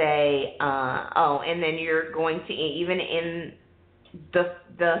would say, and then you're going to, even in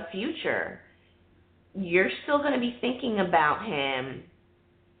the future, you're still going to be thinking about him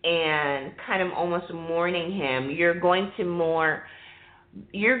and kind of almost mourning him. You're going to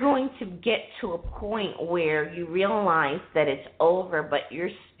get to a point where you realize that it's over, but you're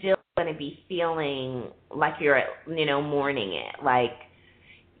still going to be feeling like you're, mourning it. Like,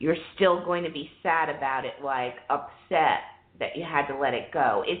 you're still going to be sad about it, like upset that you had to let it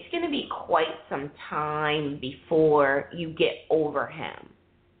go. It's going to be quite some time before you get over him.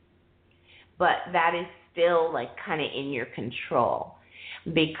 But that is still, like, kind of in your control.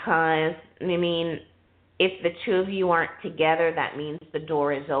 Because, I mean, if the two of you aren't together, that means the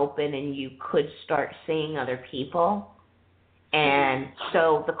door is open and you could start seeing other people. And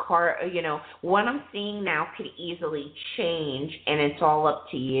so what I'm seeing now could easily change, and it's all up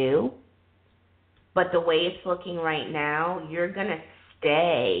to you. But the way it's looking right now, you're going to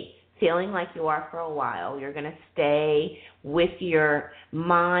stay feeling like you are for a while. You're going to stay with your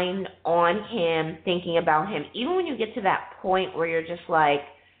mind on him, thinking about him. Even when you get to that point where you're just like,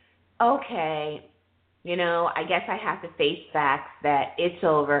 okay, I guess I have to face facts that it's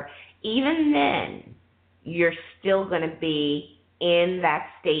over. Even then, you're still going to be in that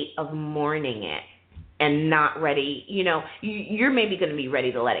state of mourning it and not ready. You're maybe going to be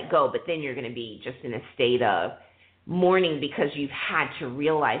ready to let it go, but then you're going to be just in a state of mourning because you've had to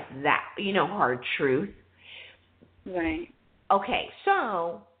realize that, hard truth. Right. Okay,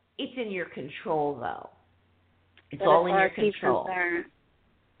 so it's in your control, though. It's all in your control.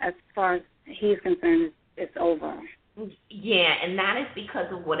 As far as he's concerned, it's over. Yeah, and that is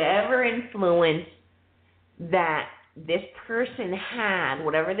because of whatever influence that this person had,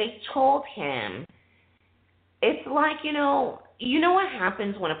 whatever they told him. It's like, what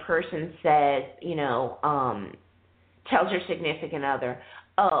happens when a person says, tells your significant other,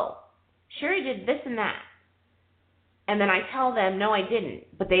 oh, Sherry did this and that. And then I tell them, no, I didn't.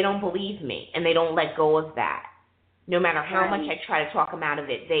 But they don't believe me, and they don't let go of that. No matter how much I try to talk them out of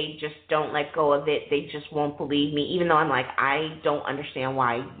it, they just don't let go of it. They just won't believe me, even though I'm like, I don't understand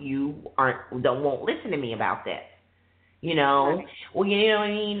why you won't listen to me about this. Right. Well, you know what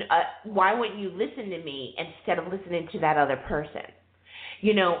I mean? Why wouldn't you listen to me instead of listening to that other person?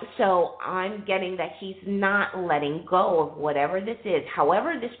 So I'm getting that he's not letting go of whatever this is.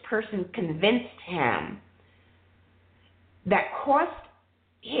 However, this person convinced him that caused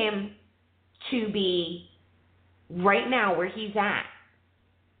him to be right now where he's at,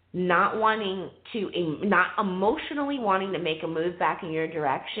 not emotionally wanting to make a move back in your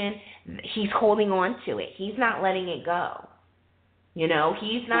direction. He's holding on to it. He's not letting it go.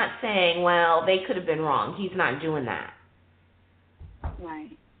 He's not saying, well, they could have been wrong. He's not doing that.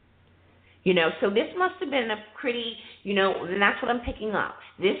 Right. So this must have been a pretty, and that's what I'm picking up.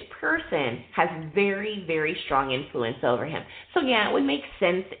 This person has very, very strong influence over him. So, yeah, it would make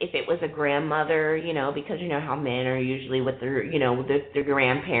sense if it was a grandmother, because how men are usually with their, their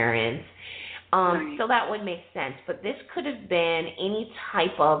grandparents. Right. So that would make sense. But this could have been any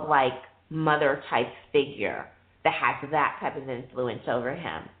type of, like, mother-type figure that has that type of influence over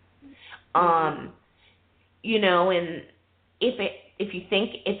him. And if you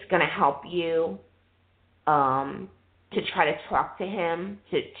think it's going to help you to try to talk to him,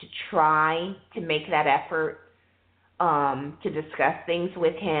 to try to make that effort to discuss things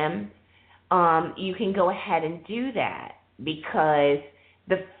with him, you can go ahead and do that, because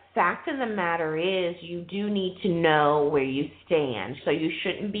the fact of the matter is you do need to know where you stand. So you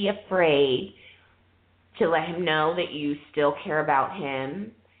shouldn't be afraid to let him know that you still care about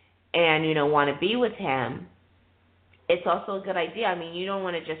him and, want to be with him. It's also a good idea. I mean, you don't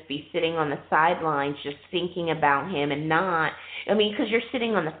want to just be sitting on the sidelines just thinking about him and not, because you're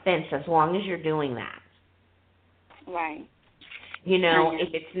sitting on the fence as long as you're doing that. Right.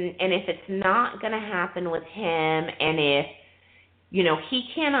 If it's not going to happen with him, and if, he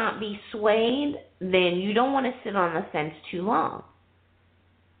cannot be swayed, then you don't want to sit on the fence too long.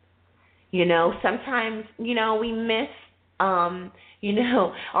 Sometimes, we miss, or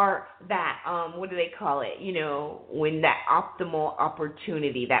that, what do they call it? When that optimal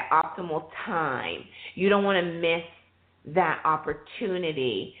opportunity, that optimal time, you don't want to miss that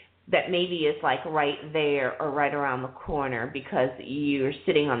opportunity that maybe is like right there or right around the corner because you're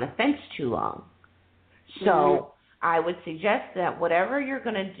sitting on the fence too long. So I would suggest that whatever you're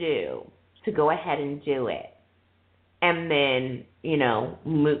going to do, to go ahead and do it. And then,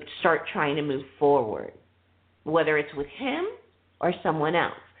 start trying to move forward, whether it's with him or someone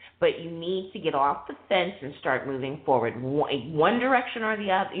else. But you need to get off the fence and start moving forward, one direction or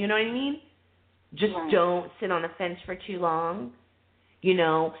the other. You know what I mean? Just don't sit on the fence for too long.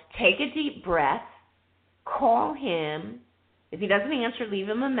 Take a deep breath, call him. If he doesn't answer, leave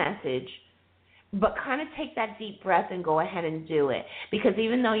him a message. But kind of take that deep breath and go ahead and do it. Because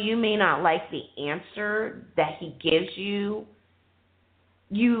even though you may not like the answer that he gives you,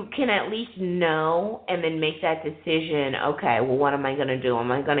 you can at least know and then make that decision, okay, well, what am I going to do? Am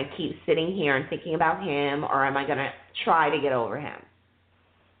I going to keep sitting here and thinking about him, or am I going to try to get over him?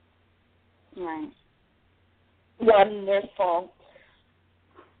 Right. Wonderful.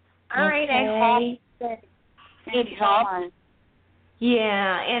 All right, I hope that it helps.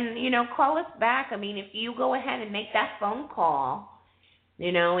 Yeah, and, call us back. I mean, if you go ahead and make that phone call,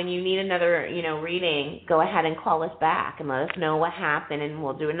 and you need another, reading, go ahead and call us back and let us know what happened, and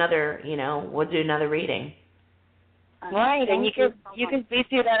we'll do another, reading. Right, and you can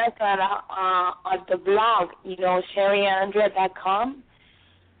visit us at the blog, SherryAndrea.com,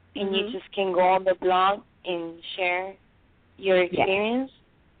 and you just can go on the blog and share your experience.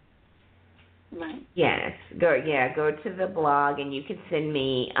 Right. Yes, go to the blog, and you can send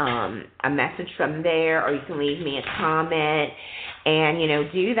me a message from there, or you can leave me a comment, and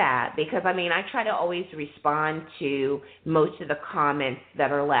do that, because I try to always respond to most of the comments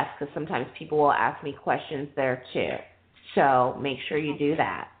that are left, because sometimes people will ask me questions there too. So make sure you do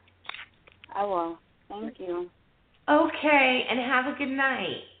that. I will. Thank you. Okay, and have a good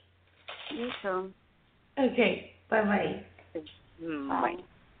night. You too. Okay, bye-bye. Bye.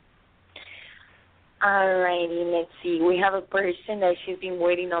 All righty, let's see. We have a person that she's been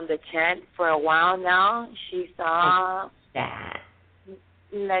waiting on the chat for a while now. She's Lachey.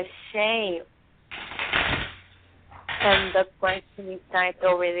 And the question is typed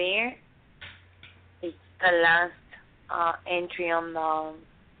over there. It's the last entry on the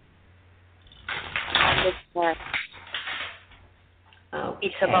chat. Okay,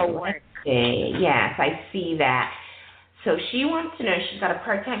 it's about work. Yes, I see that. So she wants to know, she's got a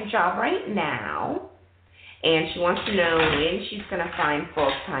part-time job right now, and she wants to know when she's going to find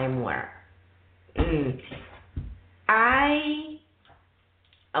full-time work.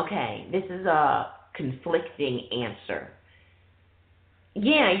 Okay, this is a conflicting answer.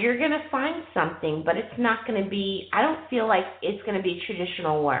 Yeah, you're going to find something, but it's not going to be, I don't feel like it's going to be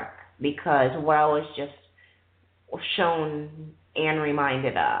traditional work, because what I was just shown and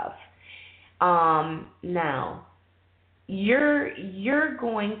reminded of. Now, you're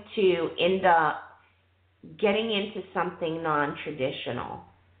going to end up getting into something non-traditional.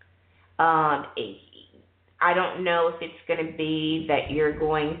 I don't know if it's going to be that you're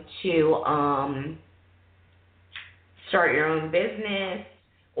going to start your own business,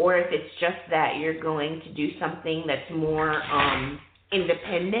 or if it's just that you're going to do something that's more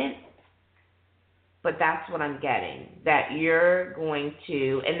independent. But that's what I'm getting, that you're going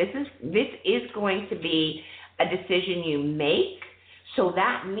to, and this is going to be a decision you make. So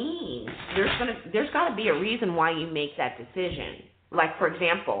that means there's got to be a reason why you make that decision. Like, for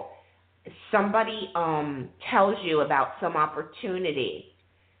example, somebody tells you about some opportunity,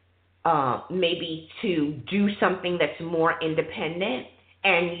 maybe to do something that's more independent,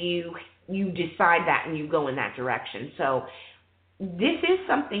 and you decide that and you go in that direction. So this is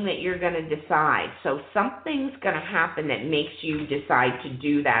something that you're going to decide. So something's going to happen that makes you decide to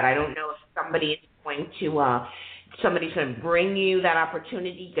do that. I don't know if somebody's going to bring you that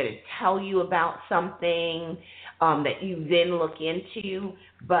opportunity, going to tell you about something that you then look into.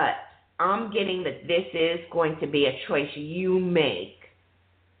 But I'm getting that this is going to be a choice you make.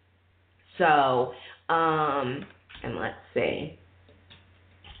 So, and let's see.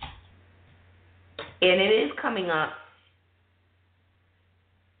 And it is coming up.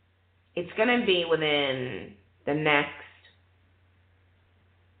 It's going to be within the next,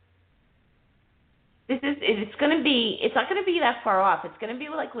 it's not going to be that far off. It's going to be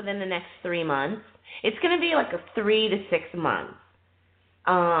like within the next 3 months. It's going to be like a 3 to 6 months.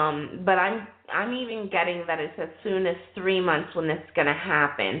 But I'm even getting that it's as soon as 3 months when this is going to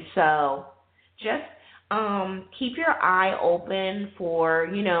happen. So just keep your eye open for,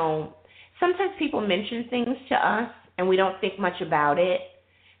 sometimes people mention things to us and we don't think much about it.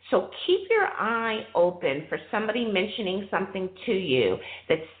 So keep your eye open for somebody mentioning something to you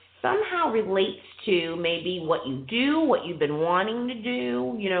that somehow relates to maybe what you do, what you've been wanting to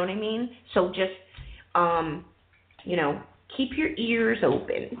do, you know what I mean? So just, keep your ears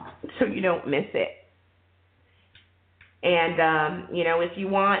open so you don't miss it. And, if you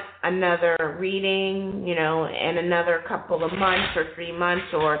want another reading, in another couple of months or 3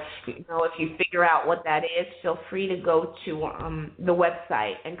 months, or, if you figure out what that is, feel free to go to the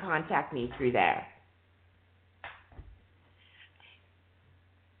website and contact me through there.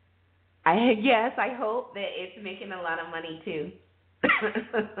 Yes, I hope that it's making a lot of money, too.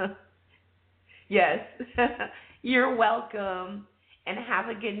 Yes. You're welcome, and have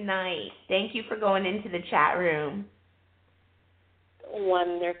a good night. Thank you for going into the chat room.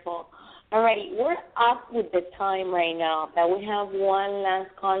 Wonderful. All right, we're up with the time right now, but we have one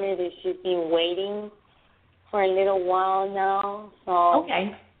last caller that she's been waiting for a little while now. So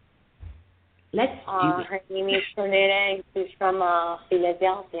okay, let's do it. Her name is Cornelia, and she's from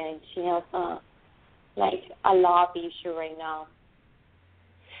Philadelphia, and she has a love issue right now.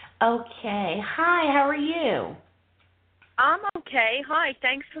 Okay. Hi, how are you? I'm okay. Hi,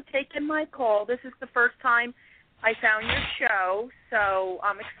 thanks for taking my call. This is the first time I found your show, so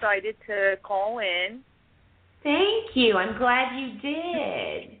I'm excited to call in. Thank you. I'm glad you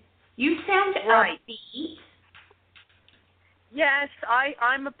did. You sound upbeat. Yes,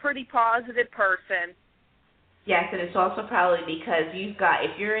 I'm a pretty positive person. Yes, and it's also probably because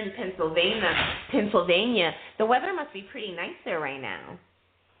if you're in Pennsylvania, the weather must be pretty nice there right now.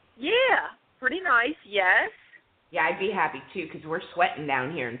 Yeah, pretty nice, yes. Yeah, I'd be happy too because we're sweating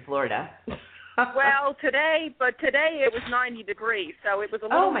down here in Florida. Well, today it was 90 degrees, so it was a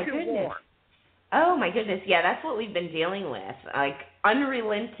little too warm. Oh, my goodness. Yeah, that's what we've been dealing with, like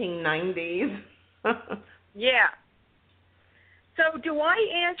unrelenting 90s. Yeah. So do I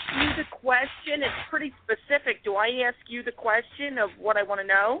ask you the question? It's pretty specific. Do I ask you the question of what I want to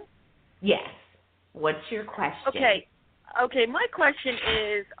know? Yes. What's your question? Okay, my question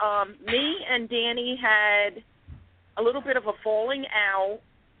is, me and Danny had a little bit of a falling out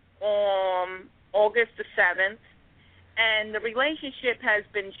on August the 7th, and the relationship has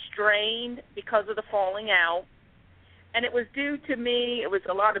been strained because of the falling out, and it was due to me. It was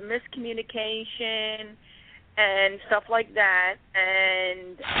a lot of miscommunication and stuff like that,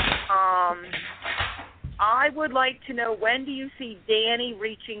 and I would like to know, when do you see Danny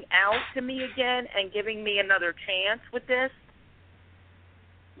reaching out to me again and giving me another chance with this?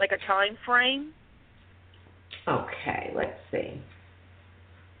 Like a time frame? Okay, let's see.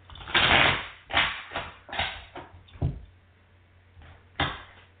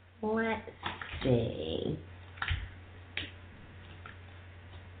 Let's see.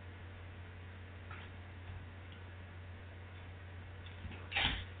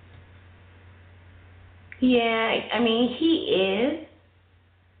 Yeah, I mean,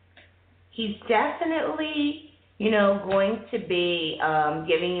 he's definitely, going to be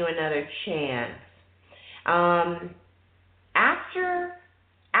giving you another chance. After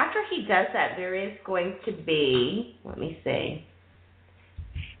he does that, there is going to be,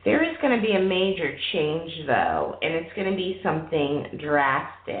 there is going to be a major change, though, and it's going to be something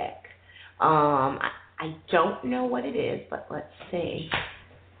drastic. I don't know what it is, but let's see.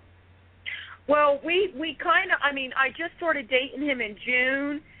 Well, we kind of, I just started dating him in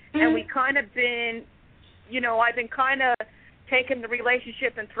June, and we kind of been, I've been kind of taking the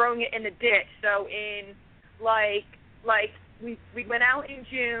relationship and throwing it in the ditch. So in, we went out in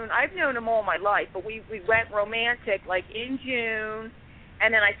June. I've known him all my life, but we went romantic, in June,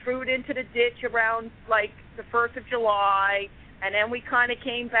 and then I threw it into the ditch around, the 1st of July, and then we kind of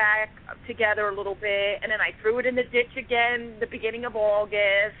came back together a little bit, and then I threw it in the ditch again the beginning of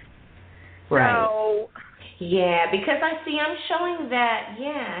August. Right. So, yeah, because I'm showing that,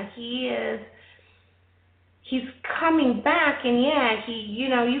 he's coming back, and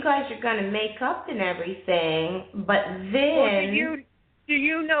you guys are going to make up and everything, but then... Well, do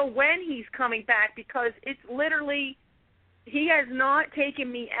you know when he's coming back? Because it's literally, he has not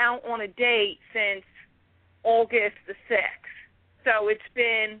taken me out on a date since August the 6th. So it's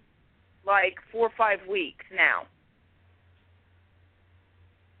been 4 or 5 weeks now.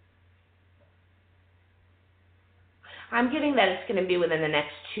 I'm getting that it's going to be within the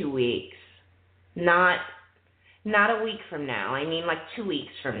next 2 weeks, not a week from now. 2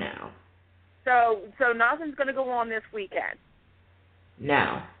 weeks from now. So nothing's going to go on this weekend?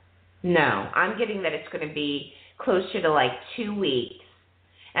 No. I'm getting that it's going to be closer to 2 weeks.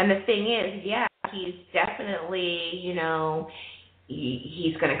 And the thing is, he's definitely,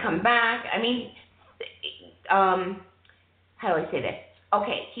 he's going to come back. How do I say this?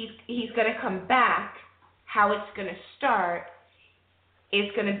 Okay, he's going to come back. How it's going to start,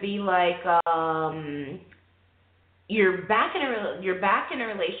 it's going to be you're back in a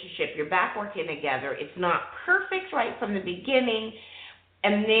relationship, you're back working together. It's not perfect right from the beginning,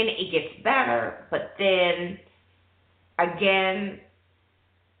 and then it gets better. But then again,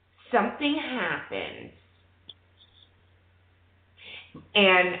 something happens,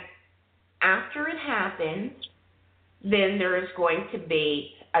 and after it happens, then there is going to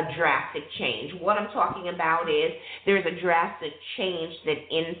be a drastic change. What I'm talking about is there's a drastic change that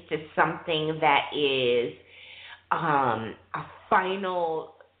ends to something that is a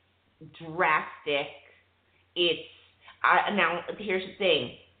final drastic. Now, here's the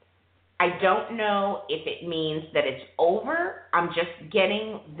thing. I don't know if it means that it's over. I'm just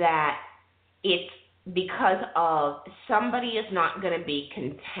getting that it's because of somebody is not going to be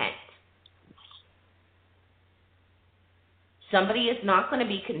content. Somebody is not going to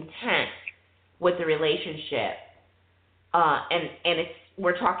be content with the relationship, and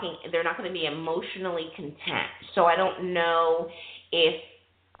we're talking. They're not going to be emotionally content. So I don't know if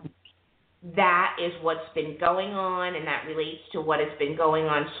that is what's been going on, and that relates to what has been going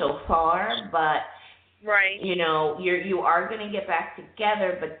on so far. But right, you are going to get back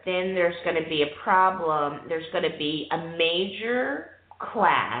together, but then there's going to be a problem. There's going to be a major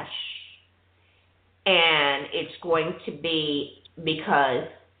clash. And it's going to be because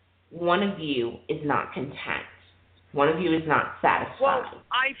one of you is not content. One of you is not satisfied. Well,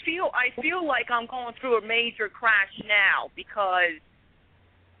 I feel like I'm going through a major crash now because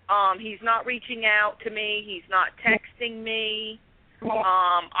he's not reaching out to me. He's not texting me.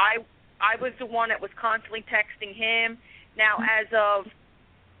 I was the one that was constantly texting him. Now, as of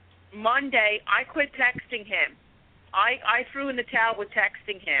Monday, I quit texting him. I threw in the towel with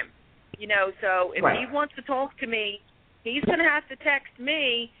texting him. So if he wants to talk to me, he's going to have to text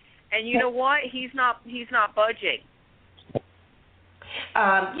me, and you know what? He's not budging.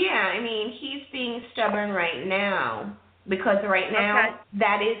 Yeah, I mean, he's being stubborn right now because right now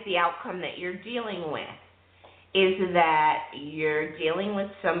that is the outcome that you're dealing with, is that you're dealing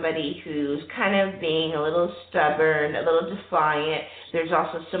with somebody who's kind of being a little stubborn, a little defiant. There's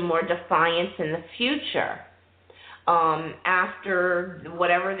also some more defiance in the future. After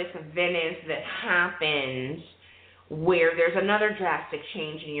whatever this event is that happens, where there's another drastic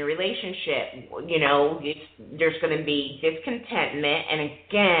change in your relationship, there's going to be discontentment and,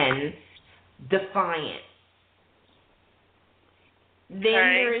 again, defiance. Then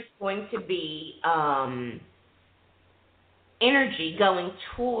there is going to be energy going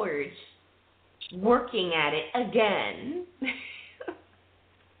towards working at it again.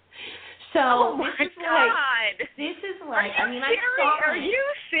 So oh my God! This is like. Are you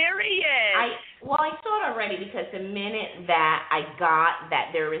serious? I saw it already because the minute that I got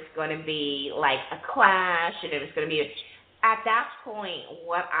that there was going to be like a clash and it was going to be at that point,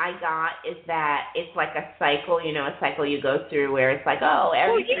 what I got is that it's like a cycle. A cycle you go through where it's like,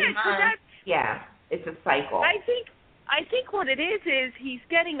 every 3 months. Yeah, it's a cycle. I think what it is he's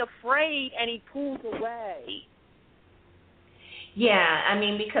getting afraid and he pulls away. Yeah, I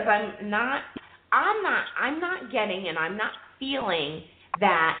mean, because I'm not getting and I'm not feeling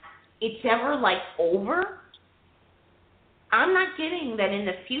that it's ever like over. I'm not getting that in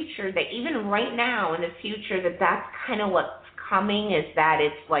the future, that even right now in the future, that's kind of what's coming, is that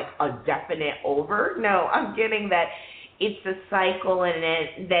it's like a definite over. No, I'm getting that it's a cycle, and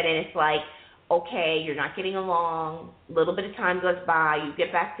then it's like, okay, you're not getting along, a little bit of time goes by, you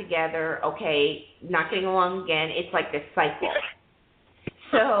get back together, okay, not getting along again. It's like this cycle.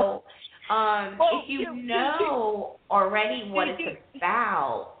 So, if you know already what it's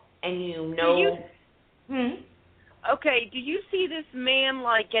about, and Okay, do you see this man,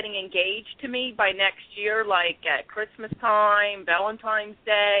 like, getting engaged to me by next year, like at Christmas time, Valentine's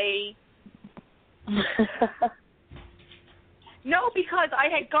Day? No, because I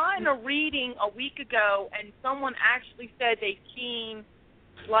had gotten a reading a week ago, and someone actually said they've seen,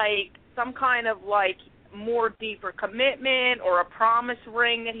 like, some kind of, like, more deeper commitment or a promise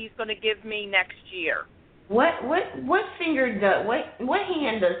ring that he's going to give me next year. What finger what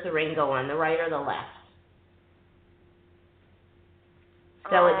hand does the ring go on, the right or the left?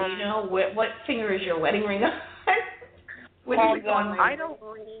 Stella, do you know what finger is your wedding ring on? What is it on? I don't.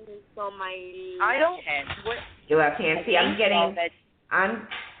 On my left hand. Your left hand. See,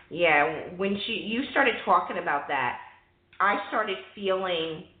 when you started talking about that, I started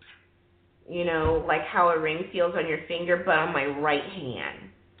feeling, like how a ring feels on your finger, but on my right hand.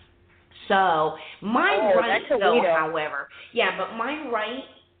 So my right, though, however, but my right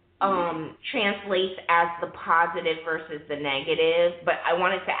translates as the positive versus the negative. But I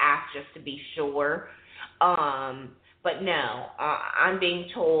wanted to ask just to be sure. But no, I'm being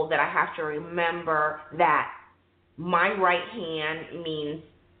told that I have to remember that my right hand means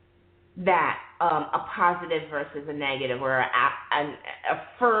that a positive versus a negative, or an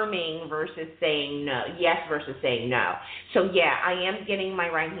affirming versus saying no, yes versus saying no. So yeah, I am getting my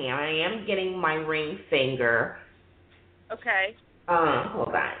right hand. I am getting my ring finger. Okay.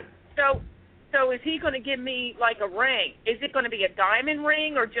 Hold on. So is he going to give me like a ring? Is it going to be a diamond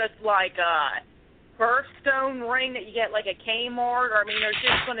ring or just like a birthstone ring that you get like a Kmart? Or I mean, there's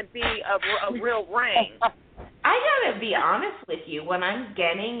just going to be a real ring. I gotta be honest with you. What I'm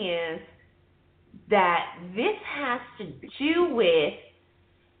getting is that this has to do with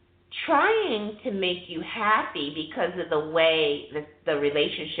trying to make you happy because of the way the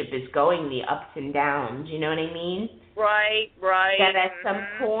relationship is going, the ups and downs. You know what I mean? Right. That at some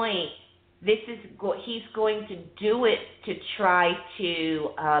point, he's going to do it to try to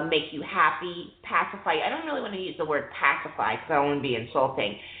make you happy, pacify. I don't really want to use the word pacify because I don't want to be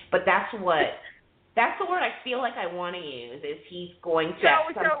insulting, but that's the word I feel like I want to use. Is he's going to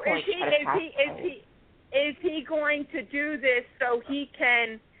at some point try to pacify. Is he going to do this so he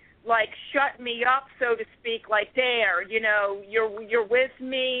can like shut me up, so to speak? Like, there, you know, you're with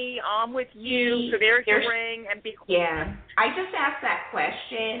me, I'm with you, so there's your ring, and be. Yeah, I just asked that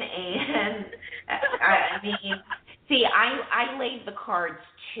question, and I mean, see, I laid the cards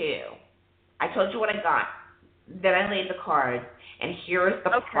too. I told you what I got. Then I laid the cards, and here's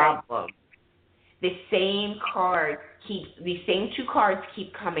the problem. The same two cards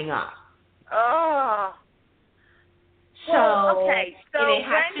keep coming up. Oh. So, okay. So and it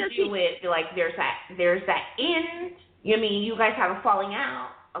has to do with like there's that end. You mean you guys have a falling out?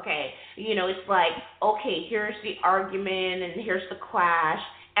 Okay. You know, it's like, okay, here's the argument and here's the clash,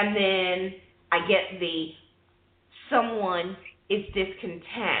 and then I get someone is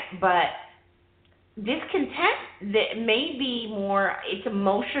discontent, but discontent that may be more. It's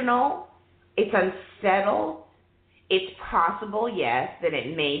emotional. It's unsettled. It's possible, yes, that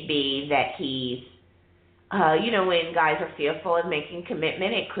it may be that he's, when guys are fearful of making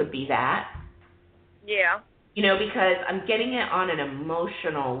commitment, it could be that. Yeah. You know, because I'm getting it on an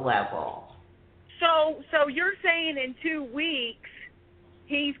emotional level. So you're saying in 2 weeks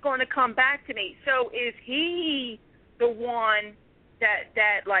he's going to come back to me. So is he the one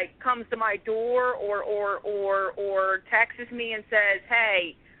that like comes to my door or texts me and says,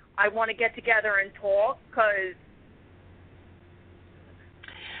 "Hey, I want to get together and talk"? Because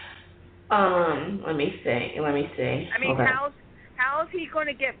let me see. I mean, how's he going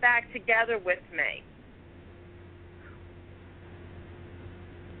to get back together with me?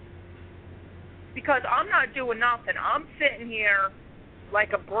 Because I'm not doing nothing. I'm sitting here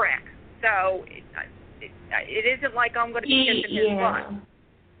like a brick. So it isn't like I'm going to be kissing his butt.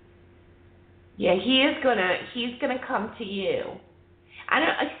 Yeah, he's gonna come to you.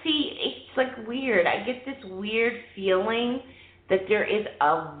 I see. It's like weird. I get this weird feeling that there is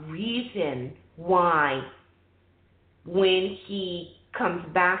a reason why when he comes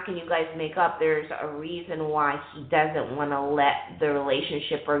back and you guys make up, there's a reason why he doesn't want to let the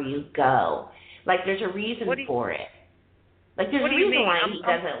relationship or you go. Like, there's a reason for it. Like, there's a reason why he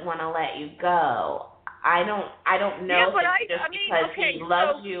doesn't want to let you go. I don't know if it's just because he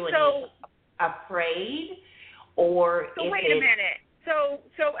loves you and he's afraid, or so if wait a minute. So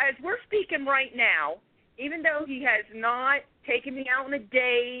as we're speaking right now, even though he has not taken me out on a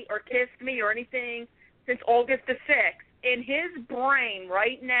date or kissed me or anything since August the 6th, in his brain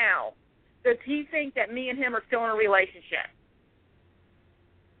right now, does he think that me and him are still in a relationship?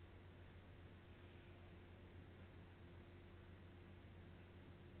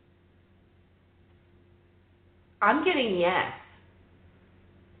 I'm getting yes.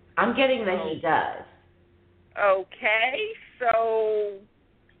 I'm getting that he does. Okay, so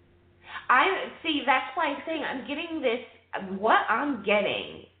I see. That's why I'm saying I'm getting this. What I'm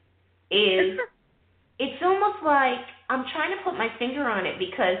getting is it's almost like I'm trying to put my finger on it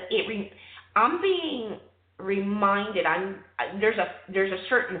because I'm being reminded. There's a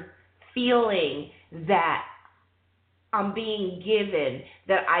certain feeling that I'm being given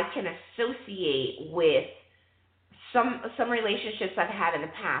that I can associate with some relationships I've had in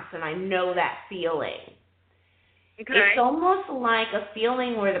the past, and I know that feeling. Okay. It's almost like a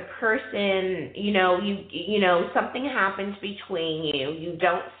feeling where the person, you know, something happens between you. You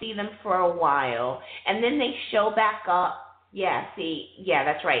don't see them for a while, and then they show back up. Yeah,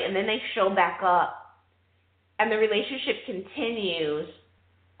 that's right. And then they show back up, and the relationship continues,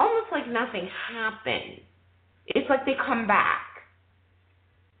 almost like nothing happened. It's like they come back.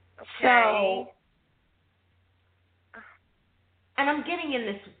 Okay. So, and I'm getting in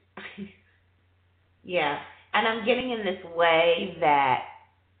this, and I'm getting in this way that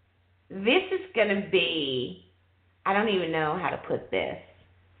this is going to be, I don't even know how to put this.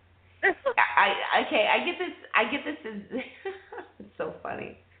 I get this is it's so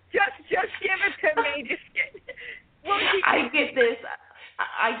funny. Just give it to me. I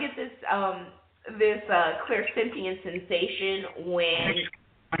get this clairsentient sensation when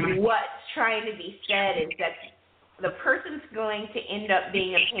what's trying to be said is that the person's going to end up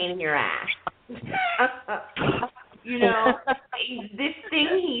being a pain in your ass. You know, this thing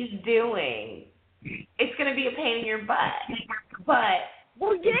he's doing, it's going to be a pain in your butt. But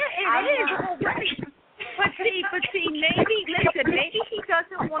well, yeah, it is already. But see, maybe he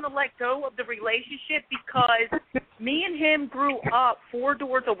doesn't want to let go of the relationship because me and him grew up 4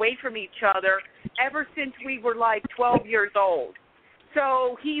 doors away from each other ever since we were like 12 years old.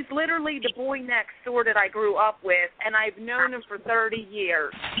 So he's literally the boy next door that I grew up with, and I've known him for 30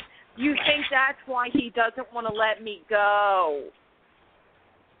 years. You think that's why he doesn't want to let me go?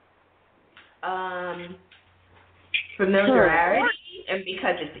 Familiarity, and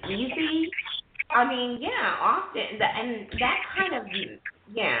because it's easy. I mean, yeah, often, and that kind of,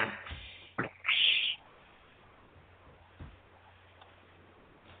 yeah.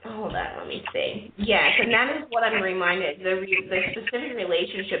 Hold on, let me see. Yes, and that is what I'm reminded. The specific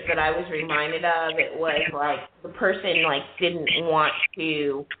relationship that I was reminded of, it was like the person like didn't want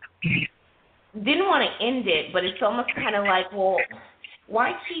to end it, but it's almost kind of like, well,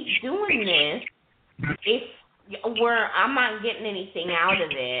 why keep doing this if I'm not getting anything out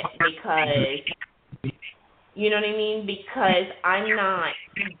of it? Because, you know what I mean? Because I'm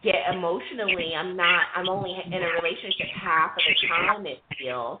only in a relationship half of the time, it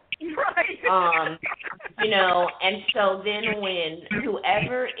feels. Right. You know, and so then when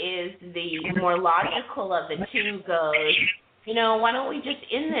whoever is the more logical of the two goes, you know, why don't we just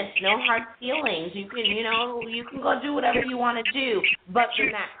end this? No hard feelings. You can go do whatever you want to do. But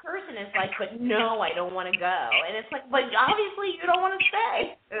then that person is like, but no, I don't want to go. And it's like, but obviously you don't want to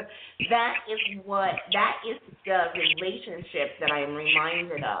stay. That is the relationship that I'm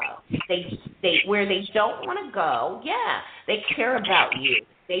reminded of. They where they don't want to go, yeah, they care about you.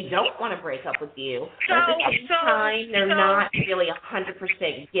 They don't want to break up with you. But at the same time, they're not really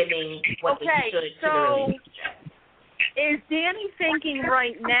 100% giving what they should to the relationship. Is Danny thinking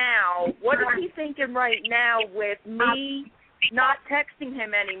right now, what is he thinking right now with me not texting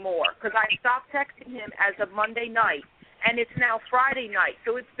him anymore? Because I stopped texting him as of Monday night, and it's now Friday night.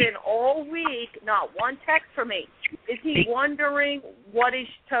 So it's been all week, not one text from me. Is he wondering what is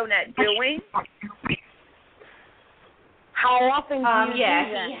Tonette doing? How often do you do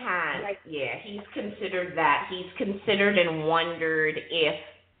that? He has. Yeah, he's considered that. He's considered and wondered if,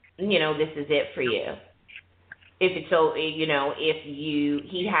 you know, this is it for you. If it's so, you know,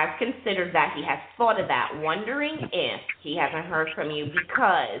 he has considered that, he has thought of that, wondering if he hasn't heard from you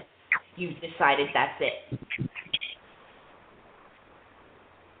because you've decided that's it.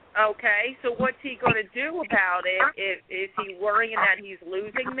 Okay, so what's he going to do about it? Is he worrying that he's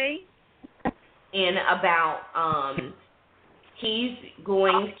losing me? He's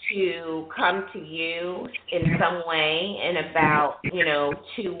going to come to you in some way in about,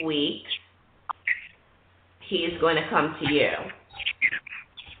 2 weeks. He's going to come to you.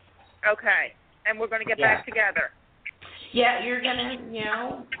 Okay. And we're going to get back together. Yeah, you're going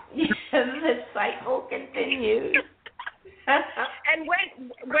to, the cycle continues. And when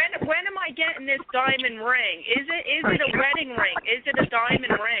am I getting this diamond ring? Is it a wedding ring? Is it a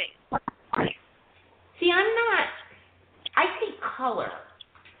diamond ring? See, I see color.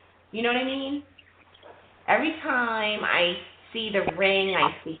 You know what I mean? Every time I see the ring,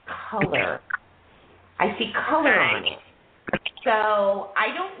 I see color. I see color on it. So I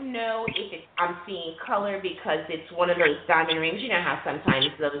don't know if I'm seeing color because it's one of those diamond rings. You know how sometimes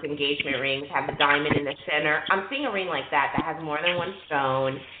those engagement rings have the diamond in the center. I'm seeing a ring like that has more than one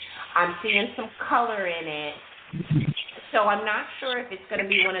stone. I'm seeing some color in it. So I'm not sure if it's going to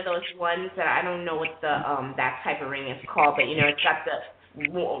be one of those ones that I don't know what the that type of ring is called, but it's got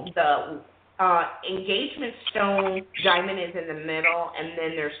the engagement stone diamond is in the middle, and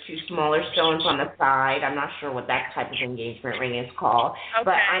then there's 2 smaller stones on the side. I'm not sure what that type of engagement ring is called,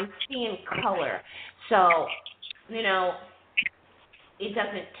 but I'm seeing color. So, it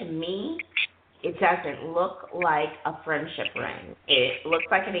doesn't, to me, it doesn't look like a friendship ring. It looks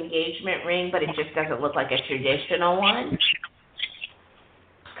like an engagement ring, but it just doesn't look like a traditional one.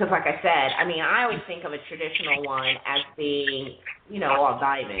 Because like I said, I always think of a traditional one as being, all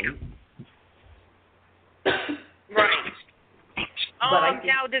diamond. Right.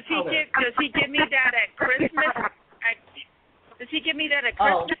 Now, does he give me that at Christmas? Does he give me that at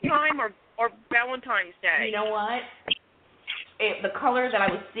Christmas time or Valentine's Day? You know what? The color that I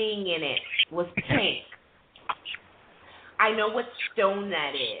was seeing in it was pink. I know what stone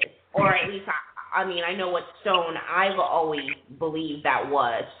that is, or at least I mean I know what stone I've always believed that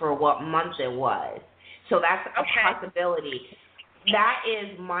was for what month it was. So that's a possibility. That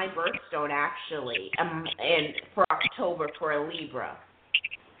is my birthstone actually, and for October for a Libra.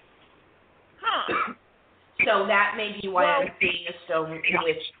 Huh. So that may be why I'm seeing a stone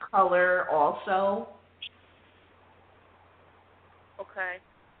with color also. Okay.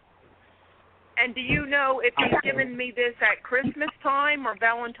 And do you know if he's given me this at Christmas time or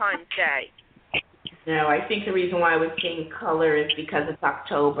Valentine's Day? No, I think the reason why I was seeing color is because it's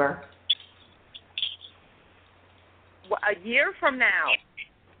October. A year from now.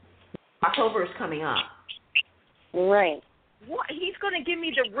 October is coming up. Right. What? He's going to give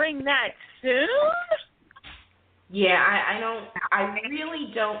me the ring that soon? Yeah, I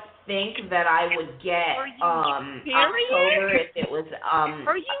really don't think that I would get October if it was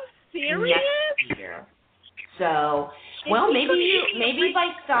Are you serious? Next year. So, well, maybe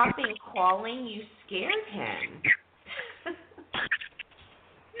by stopping calling you scared him.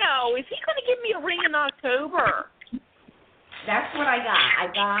 No, is he going to give me a ring in October? That's what I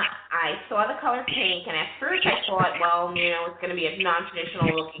got. I saw the color pink, and at first I thought, well, it's going to be a non-traditional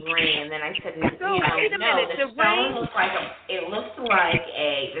looking ring, and then I said, wait a minute, the stone looks like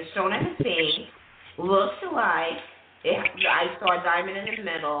the stone at the pink looks like I saw a diamond in the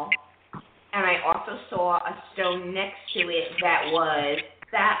middle, and I also saw a stone next to it that was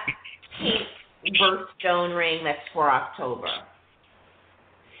that pink birthstone ring that's for October.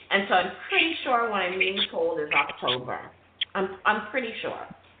 And so I'm pretty sure what I'm being told is October. I'm pretty sure.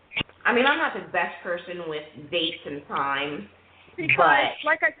 I mean, I'm not the best person with dates and times. Because,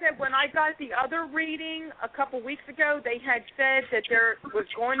 like I said, when I got the other reading a couple weeks ago, they had said that there was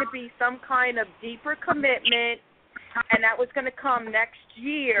going to be some kind of deeper commitment, and that was going to come next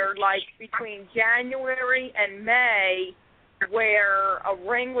year, like between January and May, where a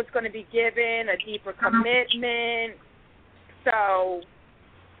ring was going to be given, a deeper commitment. So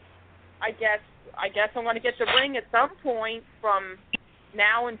I guess I'm going to get the ring at some point from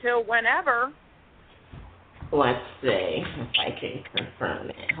now until whenever. Let's see if I can confirm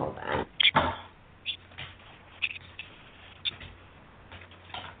it. Hold on.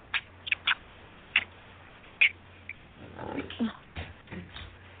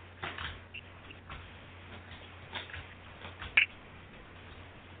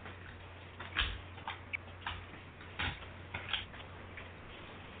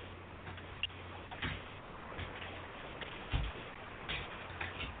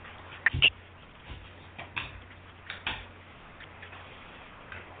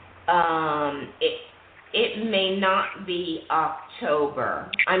 It may not be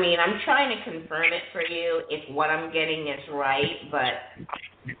October. I mean, I'm trying to confirm it for you if what I'm getting is right, but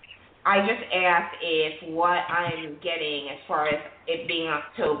I just asked if what I'm getting as far as it being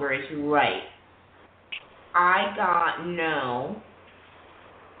October is right. I got no.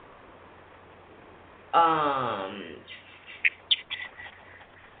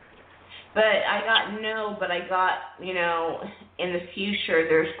 But I got, in the future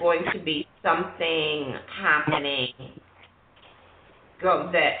there's going to be something happening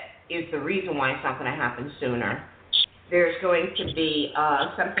that is the reason why it's not going to happen sooner. There's going to be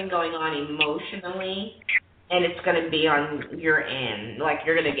something going on emotionally, and it's going to be on your end. Like,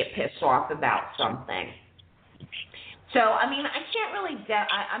 you're going to get pissed off about something. So, I mean, I can't really,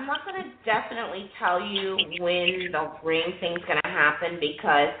 I'm not going to definitely tell you when the ring thing's going to happen,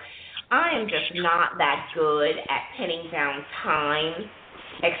 because I am just not that good at pinning down time,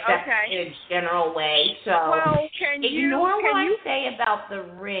 except in a general way. So ignore what I say about the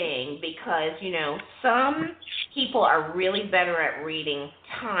ring, because, some people are really better at reading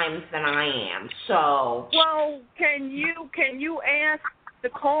times than I am. So. Well, can you ask the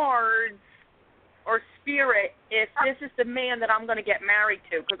cards or spirit if this is the man that I'm going to get married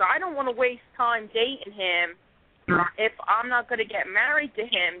to? Because I don't want to waste time dating him if I'm not going to get married to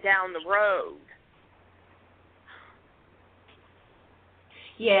him down the road.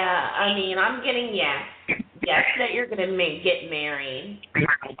 Yeah, I mean, I'm getting yes that you're going to get married.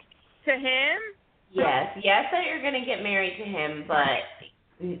 To him? Yes that you're going to get married to him, but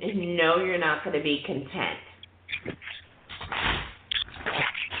no, you're not going to be content.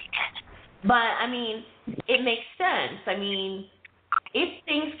 But, I mean, it makes sense. I mean, if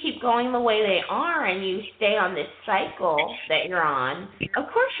things keep going the way they are and you stay on this cycle that you're on, of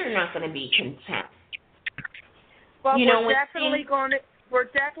course you're not going to be content. Well, we're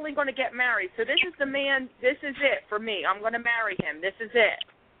definitely going to get married. So this is the man, this is it for me. I'm going to marry him. This is it.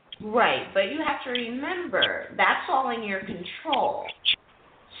 Right, but you have to remember, that's all in your control.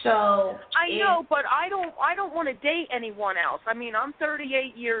 So I know, but I don't want to date anyone else. I mean, I'm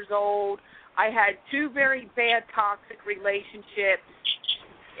 38 years old. I had 2 very bad toxic relationships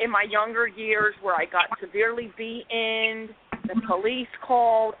in my younger years where I got severely beaten. The police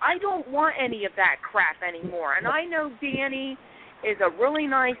called. I don't want any of that crap anymore. And I know Danny is a really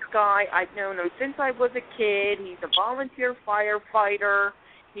nice guy. I've known him since I was a kid. He's a volunteer firefighter.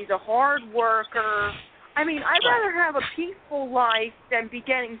 He's a hard worker. I mean, I'd rather have a peaceful life than be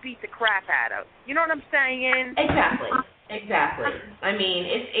getting beat the crap out of. You know what I'm saying? Exactly. I mean,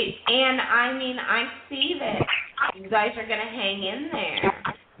 I see that you guys are going to hang in there,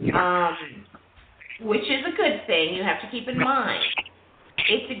 which is a good thing. You have to keep in mind.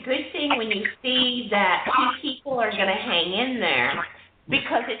 It's a good thing when you see that 2 people are going to hang in there,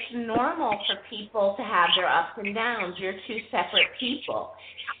 because it's normal for people to have their ups and downs. You're 2 separate people.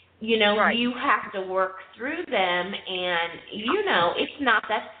 You know, right. You have to work through them, and, it's not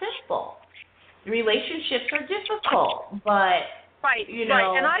that simple. Relationships are difficult, but, Right. And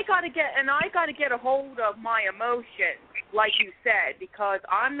I got to get a hold of my emotions, like you said, because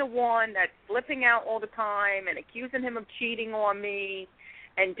I'm the one that's flipping out all the time and accusing him of cheating on me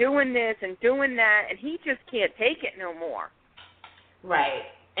and doing this and doing that, and he just can't take it no more. Right.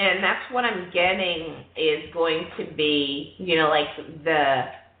 And that's what I'm getting is going to be, like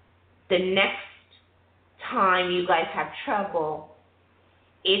the next time you guys have trouble,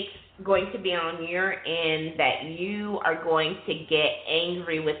 it's going to be on your end that you are going to get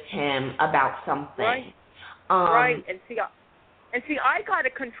angry with him about something. Right. Right. And see, I got to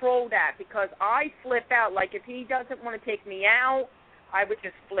control that, because I flip out. Like, if he doesn't want to take me out, I would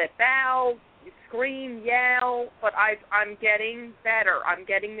just flip out, scream, yell. But I'm getting better. I'm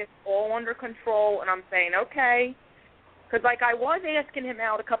getting this all under control, and I'm saying, okay. Because, like, I was asking him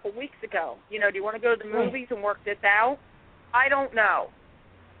out a couple weeks ago. Do you want to go to the movies and work this out? I don't know.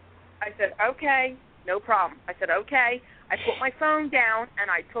 I said, okay, no problem. I said, okay. I put my phone down, and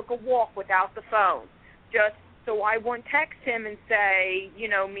I took a walk without the phone, just so I wouldn't text him and say,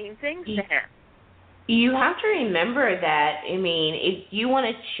 mean things to him. You have to remember that, if you want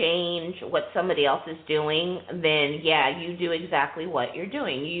to change what somebody else is doing, then, yeah, you do exactly what you're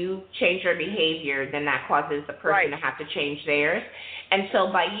doing. You change your behavior, then that causes the person to have to change theirs. And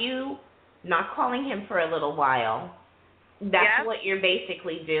so by you not calling him for a little while, that's what you're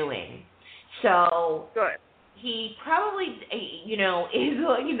basically doing. So good. He probably, is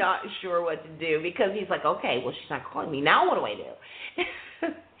like not sure what to do, because he's like, okay, well, she's not calling me. Now what do I do?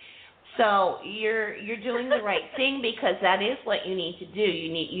 So you're doing the right thing, because that is what you need to do.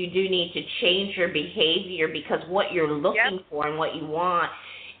 You do need to change your behavior, because what you're looking for and what you want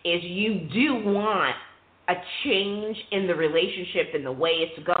is you do want a change in the relationship and the way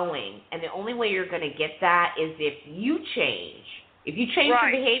it's going. And the only way you're going to get that is if you change. If you change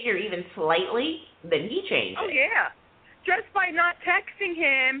your behavior even slightly, then he changes. Oh, yeah. Just by not texting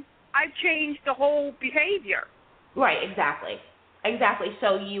him, I've changed the whole behavior. Right, exactly.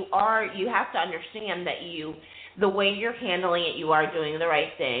 So you have to understand that the way you're handling it, you are doing the right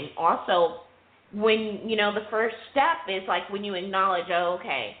thing. Also, when, the first step is like when you acknowledge, oh,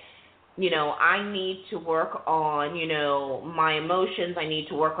 okay, I need to work on, my emotions. I need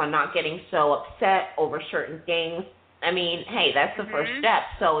to work on not getting so upset over certain things. Hey, that's the first step.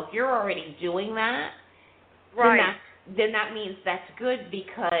 So if you're already doing that, then that means that's good,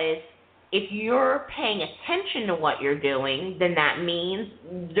 because if you're paying attention to what you're doing, then that means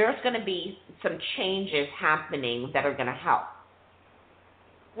there's going to be some changes happening that are going to help.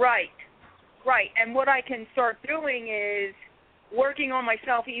 Right. And what I can start doing is working on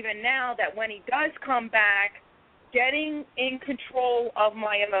myself even now, that when he does come back, getting in control of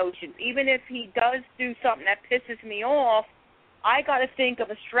my emotions. Even if he does do something that pisses me off, I got to think of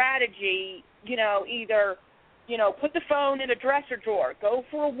a strategy, either, put the phone in a dresser drawer, go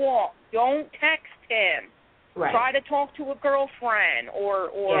for a walk, don't text him, try to talk to a girlfriend, or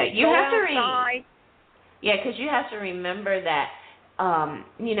you go have outside. Because you have to remember that,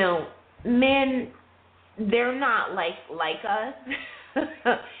 men, they're not like us.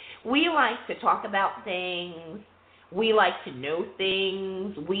 We like to talk about things. We like to know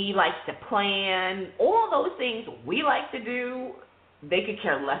things. We like to plan. All those things we like to do, they could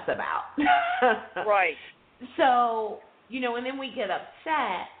care less about. Right. So, and then we get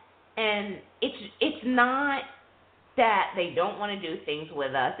upset, and it's not that they don't want to do things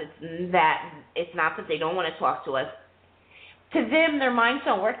with us. It's not that they don't want to talk to us. To them, their minds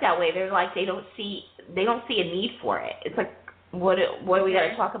don't work that way. They're like, they don't see a need for it. It's like, what do we got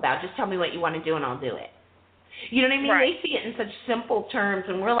to talk about? Just tell me what you want to do, and I'll do it. You know what I mean? Right. They see it in such simple terms,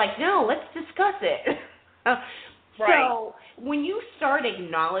 and we're like, no, let's discuss it. Right. So when you start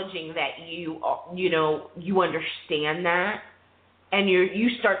acknowledging that you understand that, and you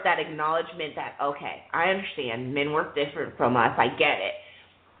start that acknowledgement that, okay, I understand, men work different from us, I get it.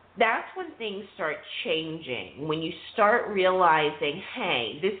 That's when things start changing. When you start realizing,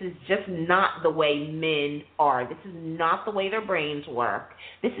 hey, this is just not the way men are. This is not the way their brains work.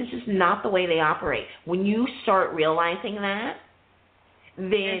 This is just not the way they operate. When you start realizing that,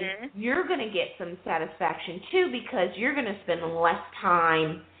 then you're going to get some satisfaction too, because you're going to spend less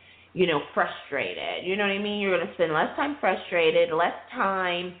time, frustrated. You know what I mean? You're going to spend less time frustrated, less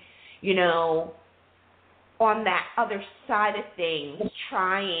time, on that other side of things,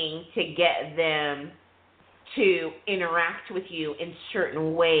 trying to get them to interact with you in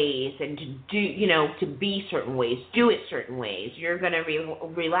certain ways and to do, to be certain ways, do it certain ways. You're going to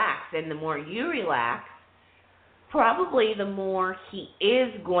relax, and the more you relax, probably the more he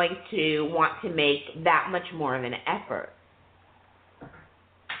is going to want to make that much more of an effort.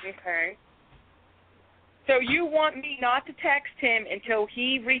 Okay. So you want me not to text him until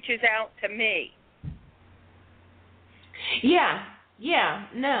he reaches out to me? Yeah,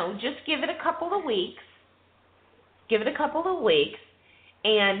 no, just give it a couple of weeks.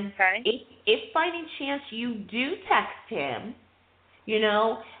 And if by any chance you do text him,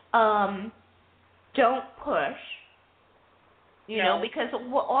 don't push, because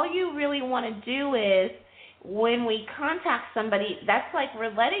all you really want to do is, when we contact somebody, that's like we're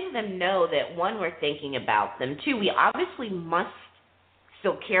letting them know that, one, we're thinking about them. Two, we obviously must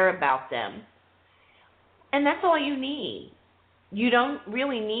still care about them. And that's all you need. You don't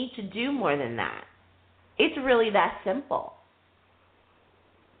really need to do more than that. It's really that simple.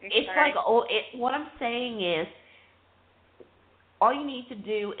 Okay. It's like, what I'm saying is, all you need to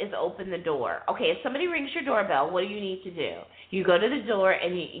do is open the door. Okay, if somebody rings your doorbell, what do you need to do? You go to the door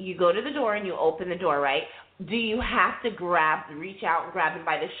and you go to the door and you open the door, right? Do you have to reach out and grab them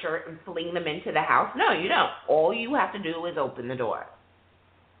by the shirt and fling them into the house? No, you don't. All you have to do is open the door.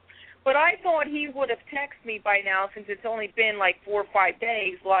 But I thought he would have texted me by now, since it's only been like 4 or 5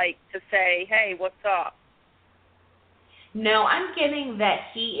 days, to say, hey, what's up? No, I'm getting that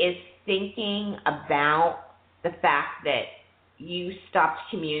he is thinking about the fact that you stopped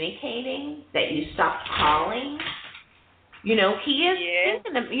communicating, that you stopped calling. He is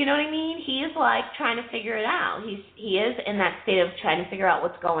thinking of, you know what I mean? He is like trying to figure it out. He is in that state of trying to figure out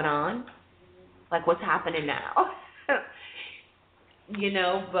what's going on, like what's happening now.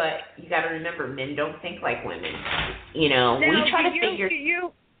 But you got to remember, men don't think like women. We try to figure.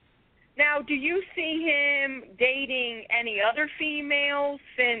 Do you see him dating any other females,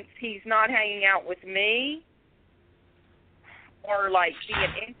 since he's not hanging out with me? Or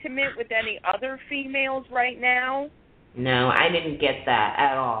being intimate with any other females right now? No, I didn't get that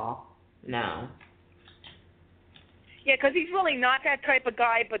at all. No. Yeah, because he's really not that type of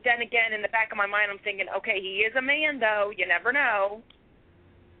guy. But then again, in the back of my mind, I'm thinking, okay, he is a man, though. You never know.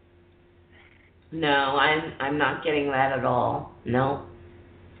 No, I'm not getting that at all. No.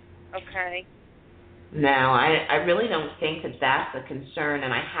 Okay. No, I really don't think that that's a concern,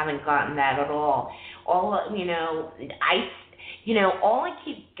 and I haven't gotten that at all. All I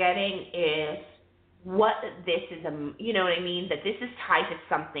keep getting is what this is, that this is tied to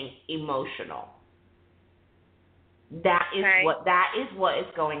something emotional. That is what is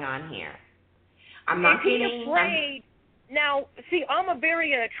going on here. I'm not getting afraid. Now, see, I'm a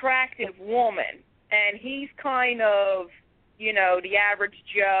very attractive woman, and he's kind of, the average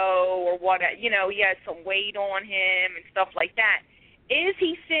Joe or what, he has some weight on him and stuff like that. Is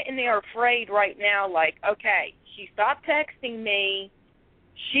he sitting there afraid right now, okay, she stopped texting me,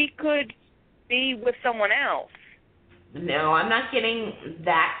 she could be with someone else? No, I'm not getting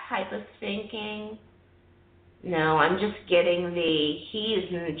that type of thinking. No, I'm just getting he's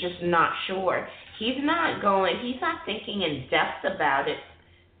just not sure. He's not thinking in depth about it,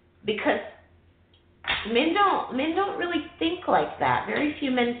 because men don't really think like that. Very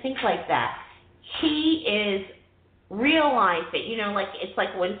few men think like that. He is realized it, it's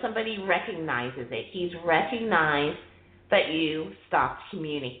like when somebody recognizes it. He's recognized that you stopped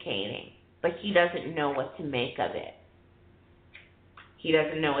communicating, but he doesn't know what to make of it.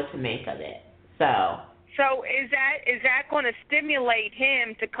 So is that going to stimulate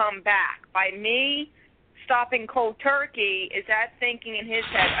him to come back? By me stopping cold turkey, is that thinking in his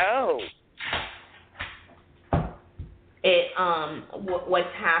head, oh.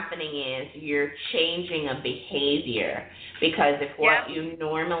 What's happening is you're changing a behavior, because if what you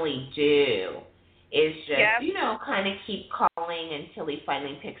normally do is just, kind of keep calling until he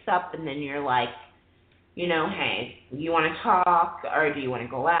finally picks up, and then you're like, hey, you want to talk, or do you want to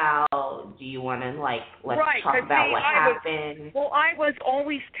go out? Do you want to, let's talk about what happened? I was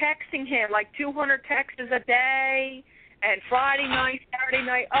always texting him, 200 texts a day, and Friday night, Saturday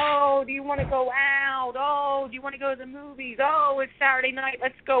night, oh, do you want to go out? Oh, do you want to go to the movies? Oh, it's Saturday night,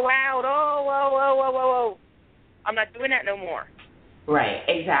 let's go out. Oh. I'm not doing that no more. Right,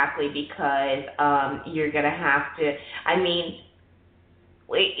 exactly, because you're going to have to,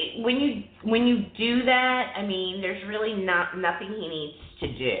 when you do that, there's really nothing he needs to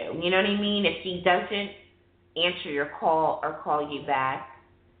do. You know what I mean? If he doesn't answer your call or call you back,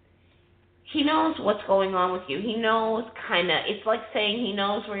 he knows what's going on with you. He knows it's like saying he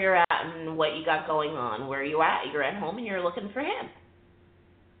knows where you're at and what you got going on. Where are you at? You're at home and you're looking for him.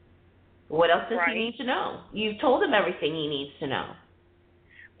 What else does he need to know? You've told him everything he needs to know.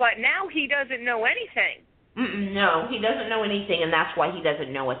 But now he doesn't know anything. No, he doesn't know anything, and that's why he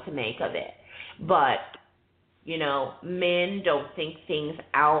doesn't know what to make of it. But, men don't think things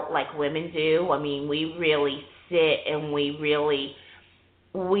out like women do. We really sit and we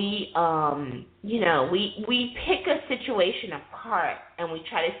pick a situation apart and we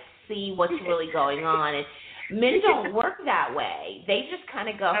try to see what's really going on. And men don't work that way. They just kind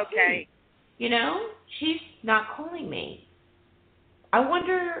of go, okay, she's not calling me. I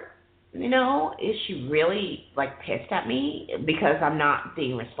wonder, is she really, pissed at me because I'm not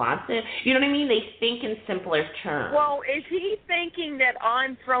being responsive? You know what I mean? They think in simpler terms. Well, is he thinking that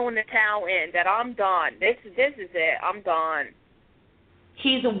I'm throwing the towel in, that I'm done? This is it. I'm done.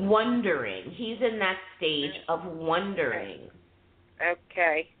 He's wondering. He's in that stage of wondering.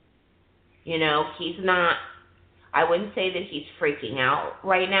 Okay. He's not, I wouldn't say that he's freaking out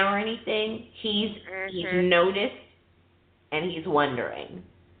right now or anything. He's noticed and he's wondering.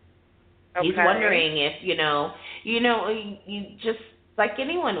 Okay. He's wondering if, you just like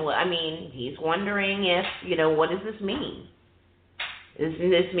anyone would. He's wondering if, what does this mean? Does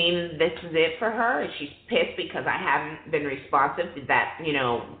this mean this is it for her? Is she pissed because I haven't been responsive? Did that, did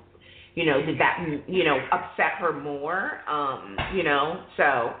that, upset her more?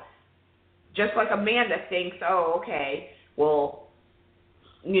 So just like Amanda thinks, oh, okay, well,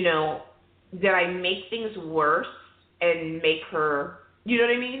 did I make things worse and make her,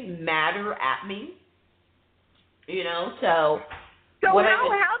 madder at me? So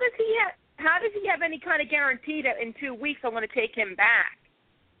how does he have any kind of guarantee that in 2 weeks I'm going to take him back?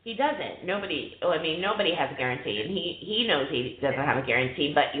 He doesn't. Nobody has a guarantee, and he knows he doesn't have a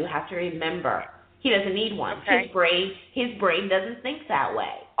guarantee, but you have to remember, he doesn't need one. Okay. His brain doesn't think that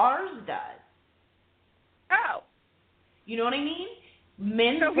way. Ours does. Oh. You know what I mean?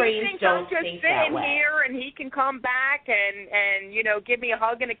 Men's so brains don't think that way. So he thinks I'll just sit in here and he can come back and give me a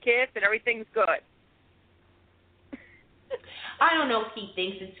hug and a kiss and everything's good. I don't know if he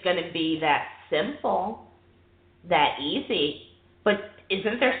thinks it's going to be that simple, that easy, but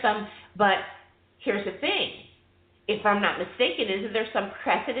but here's the thing. If I'm not mistaken, isn't there some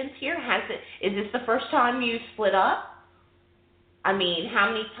precedence here? Is this the first time you split up? How many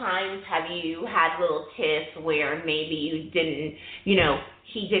times have you had little tiffs where maybe you didn't,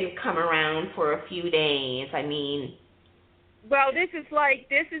 he didn't come around for a few days? Well, this is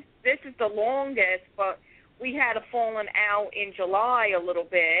the longest, but we had a falling out in July a little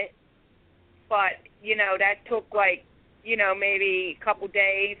bit, but, that took maybe a couple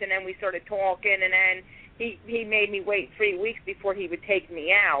days, and then we started talking, and then he made me wait 3 weeks before he would take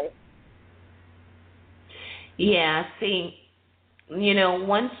me out. Yeah, see,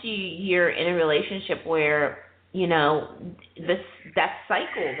 once you're in a relationship where, that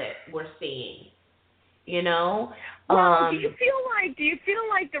cycle that we're seeing, Well, do you feel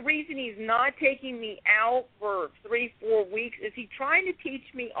like the reason he's not taking me out for 3-4 weeks is he trying to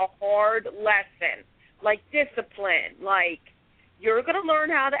teach me a hard lesson, like discipline, like you're going to learn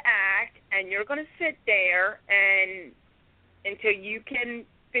how to act and you're going to sit there and until you can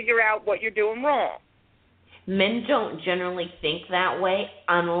figure out what you're doing wrong? Men don't generally think that way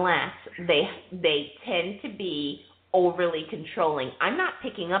unless they tend to be overly controlling. I'm not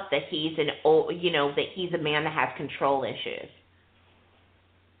picking up that he's that he's a man that has control issues.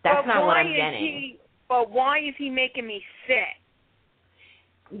 That's not what I'm getting. But why is he making me sick?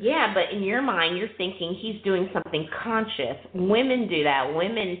 Yeah, but in your mind, you're thinking he's doing something conscious. Women do that.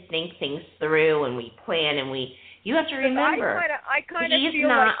 Women think things through, and we plan, and you have to remember, I kind of feel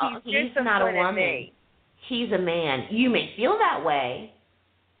like he's not a woman. Me. He's a man. You may feel that way.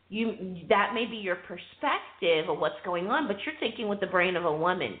 That may be your perspective of what's going on, but you're thinking with the brain of a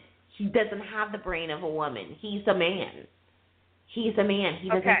woman. He doesn't have the brain of a woman. He's a man. He's a man. He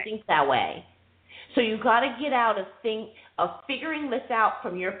doesn't think that way. So you got to get out of figuring this out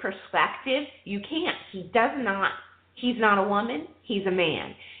from your perspective. You can't. He's not a woman. He's a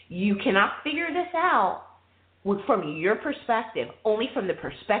man. You cannot figure this out from your perspective, only from the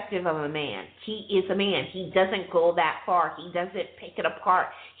perspective of a man. He is a man. He doesn't go that far. He doesn't pick it apart.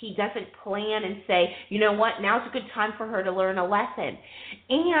 He doesn't plan and say, you know what, now's a good time for her to learn a lesson.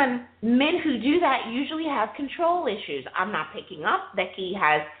 And men who do that usually have control issues. I'm not picking up that he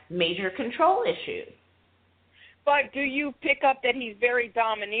has major control issues. But do you pick up that he's very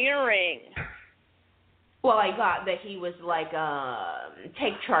domineering? Well, I got that he was like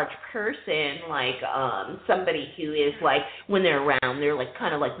take charge person, like somebody who is like, when they're around, they're like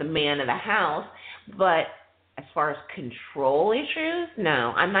kind of like the man of the house. But as far as control issues,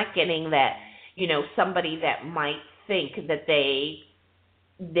 no, I'm not getting that. You know, somebody that might think that they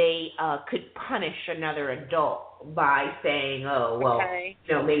could punish another adult by saying, oh, well, okay,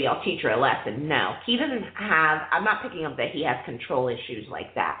 you know, maybe I'll teach her a lesson. No, he doesn't have. I'm not picking up that he has control issues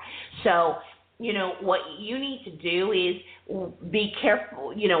like that. So, you know, what you need to do is be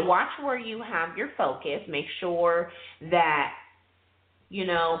careful, you know, watch where you have your focus. Make sure that, you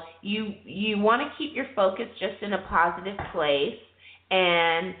know, you want to keep your focus just in a positive place.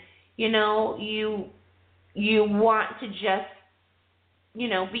 And, you know, you want to just, you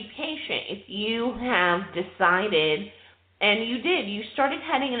know, be patient. If you have decided, and you started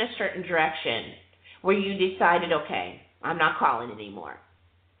heading in a certain direction where you decided, okay, I'm not calling anymore.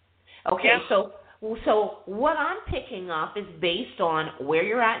 Okay, yeah. so what I'm picking up is based on where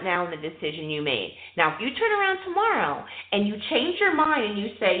you're at now and the decision you made. Now, if you turn around tomorrow and you change your mind and you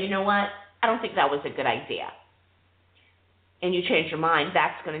say, you know what, I don't think that was a good idea, and you change your mind,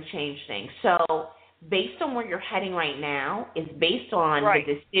 that's going to change things. So based on where you're heading right now is based on right.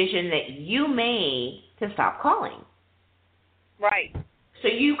 the decision that you made to stop calling. Right. So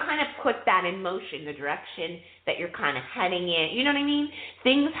you kind of put that in motion, the direction that you're kind of heading in. You know what I mean?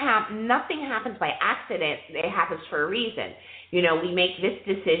 Nothing happens by accident. It happens for a reason. You know, we make this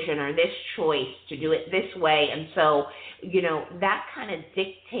decision or this choice to do it this way. And so, you know, that kind of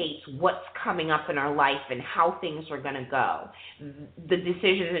dictates what's coming up in our life and how things are going to go. The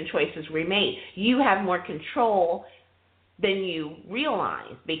decisions and choices we made. You have more control than you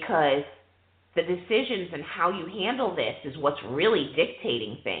realize, because the decisions and how you handle this is what's really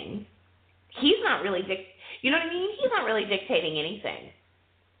dictating things. He's not really you know what I mean? He's not really dictating anything.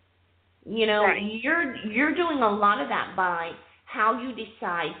 You know, right. you're doing a lot of that by how you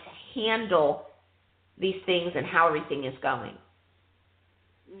decide to handle these things and how everything is going.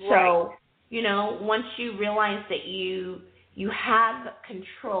 Right. So, you know, once you realize that you have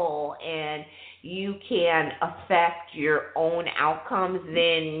control and you can affect your own outcomes,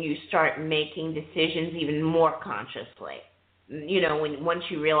 then you start making decisions even more consciously. You know, once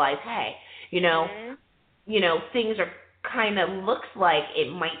you realize, hey, you know, things are kind of looks like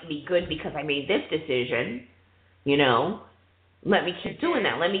it might be good because I made this decision, you know, let me keep doing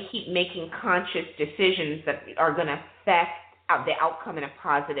that. Let me keep making conscious decisions that are going to affect the outcome in a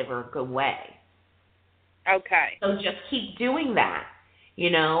positive or a good way. Okay. So just keep doing that. You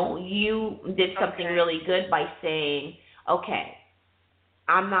know, you did something really good by saying, okay,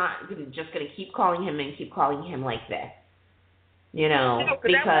 I'm not just going to keep calling him and keep calling him like this. You know, no,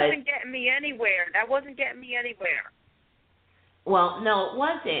 because that wasn't getting me anywhere. Well, no, it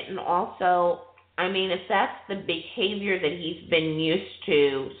wasn't. And also, I mean, if that's the behavior that he's been used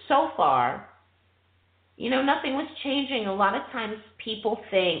to so far, you know, nothing was changing. A lot of times people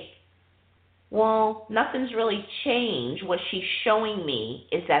think, well, nothing's really changed. What she's showing me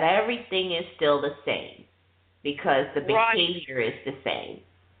is that everything is still the same because the behavior is the same.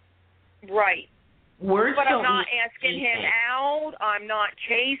 Right. Words but don't I'm not asking him out. I'm not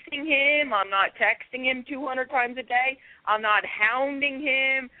chasing him. I'm not texting him 200 times a day. I'm not hounding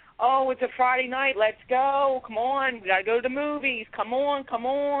him. Oh, it's a Friday night. Let's go. Come on. We got to go to the movies. Come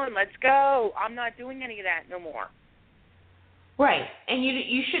on. Let's go. I'm not doing any of that no more. Right. And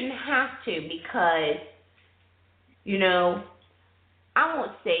you shouldn't have to, because, you know, I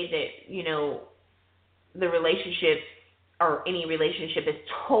won't say that, you know, the relationship or any relationship is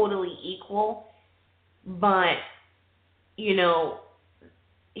totally equal, but, you know,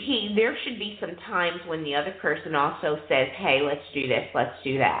 there should be some times when the other person also says, hey, let's do this, let's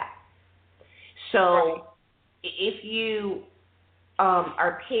do that. So if you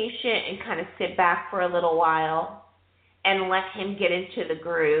are patient and kind of sit back for a little while and let him get into the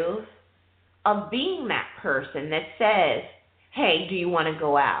groove of being that person that says, hey, do you want to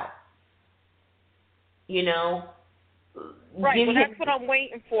go out? You know? Right, well, that's what I'm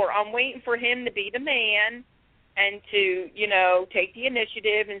waiting for. I'm waiting for him to be the man and to, you know, take the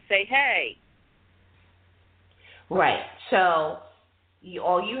initiative and say, hey, Right. So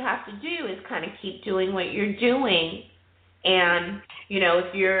all you have to do is kind of keep doing what you're doing. And,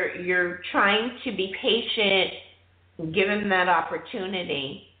 if you're trying to be patient, give him that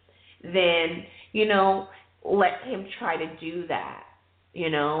opportunity, then, let him try to do that,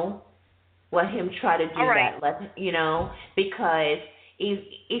 Let him try to do that. Because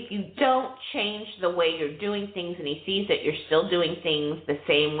if you don't change the way you're doing things and he sees that you're still doing things the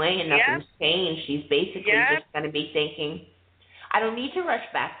same way and nothing's changed, he's basically just going to be thinking, I don't need to rush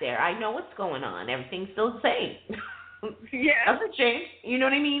back there. I know what's going on. Everything's still the same. Nothing changed. You know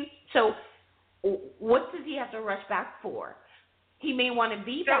what I mean? So what does he have to rush back for? He may want to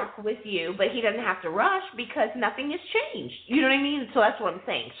be back with you, but he doesn't have to rush because nothing has changed. You know what I mean? So that's what I'm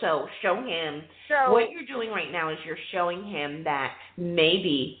saying. So show him what you're doing right now is you're showing him that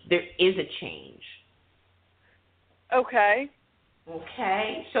maybe there is a change. Okay.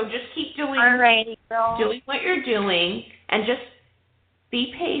 Okay. So just keep doing what you're doing and just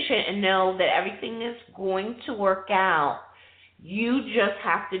be patient and know that everything is going to work out. You just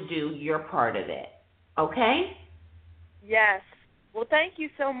have to do your part of it. Okay? Yes. Well, thank you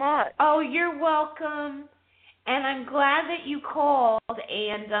so much. Oh, you're welcome. And I'm glad that you called,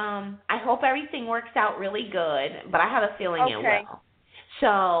 and I hope everything works out really good, but I have a feeling it will.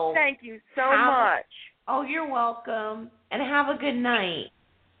 So thank you so much. Oh, you're welcome. And have a good night.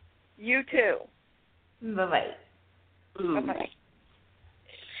 You too. Bye-bye. Bye-bye.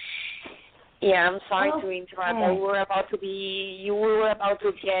 Yeah, I'm sorry to interrupt. You were about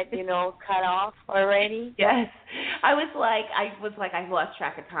to get, cut off already. Yes. I was like, I've lost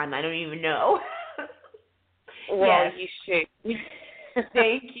track of time. I don't even know. Well, you should.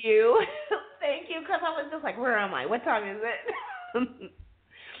 Thank you. Thank you, because I was just like, where am I? What time is it?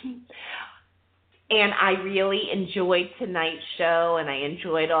 And I really enjoyed tonight's show, and I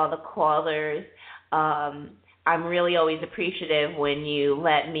enjoyed all the callers. I'm really always appreciative when you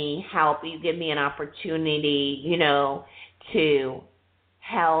let me help. You give me an opportunity, to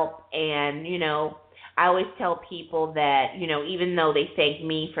help. And, I always tell people that, even though they thank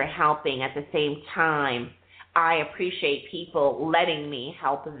me for helping, at the same time, I appreciate people letting me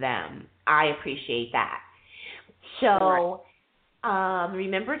help them. I appreciate that. So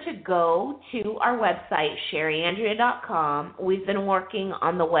remember to go to our website, SherryAndrea.com. We've been working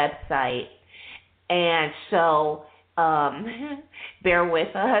on the website. And so bear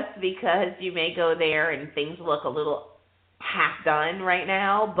with us because you may go there and things look a little half done right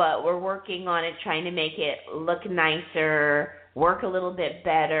now, but we're working on it, trying to make it look nicer, work a little bit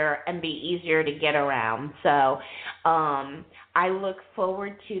better, and be easier to get around. So I look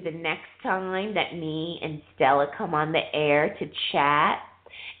forward to the next time that me and Stella come on the air to chat,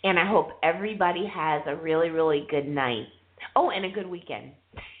 and I hope everybody has a really, really good night. Oh, and a good weekend.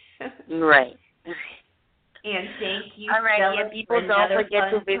 Right. And thank you. All right, Stella, and people don't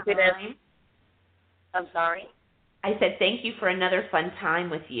forget to visit us. I'm sorry? I said thank you for another fun time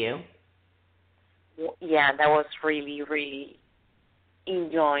with you. Yeah, that was really, really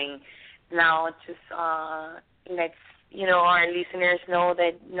enjoying. Now, just let's, our listeners know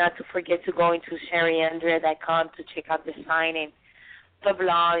that not to forget to go into SherryAndrea.com to check out the sign and the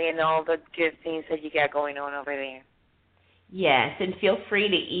blog and all the good things that you got going on over there. Yes, and feel free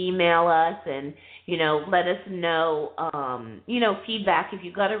to email us and, let us know, feedback. If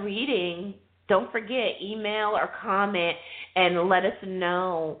you got a reading, don't forget, email or comment and let us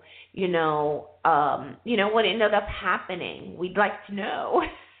know, what ended up happening. We'd like to know.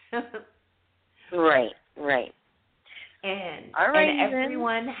 Right. And, all right, and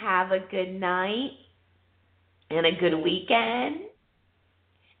everyone have a good night and a good weekend.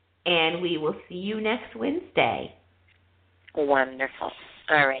 And we will see you next Wednesday. Wonderful.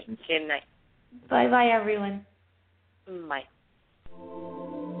 All right. Good night. Bye-bye, everyone. Bye.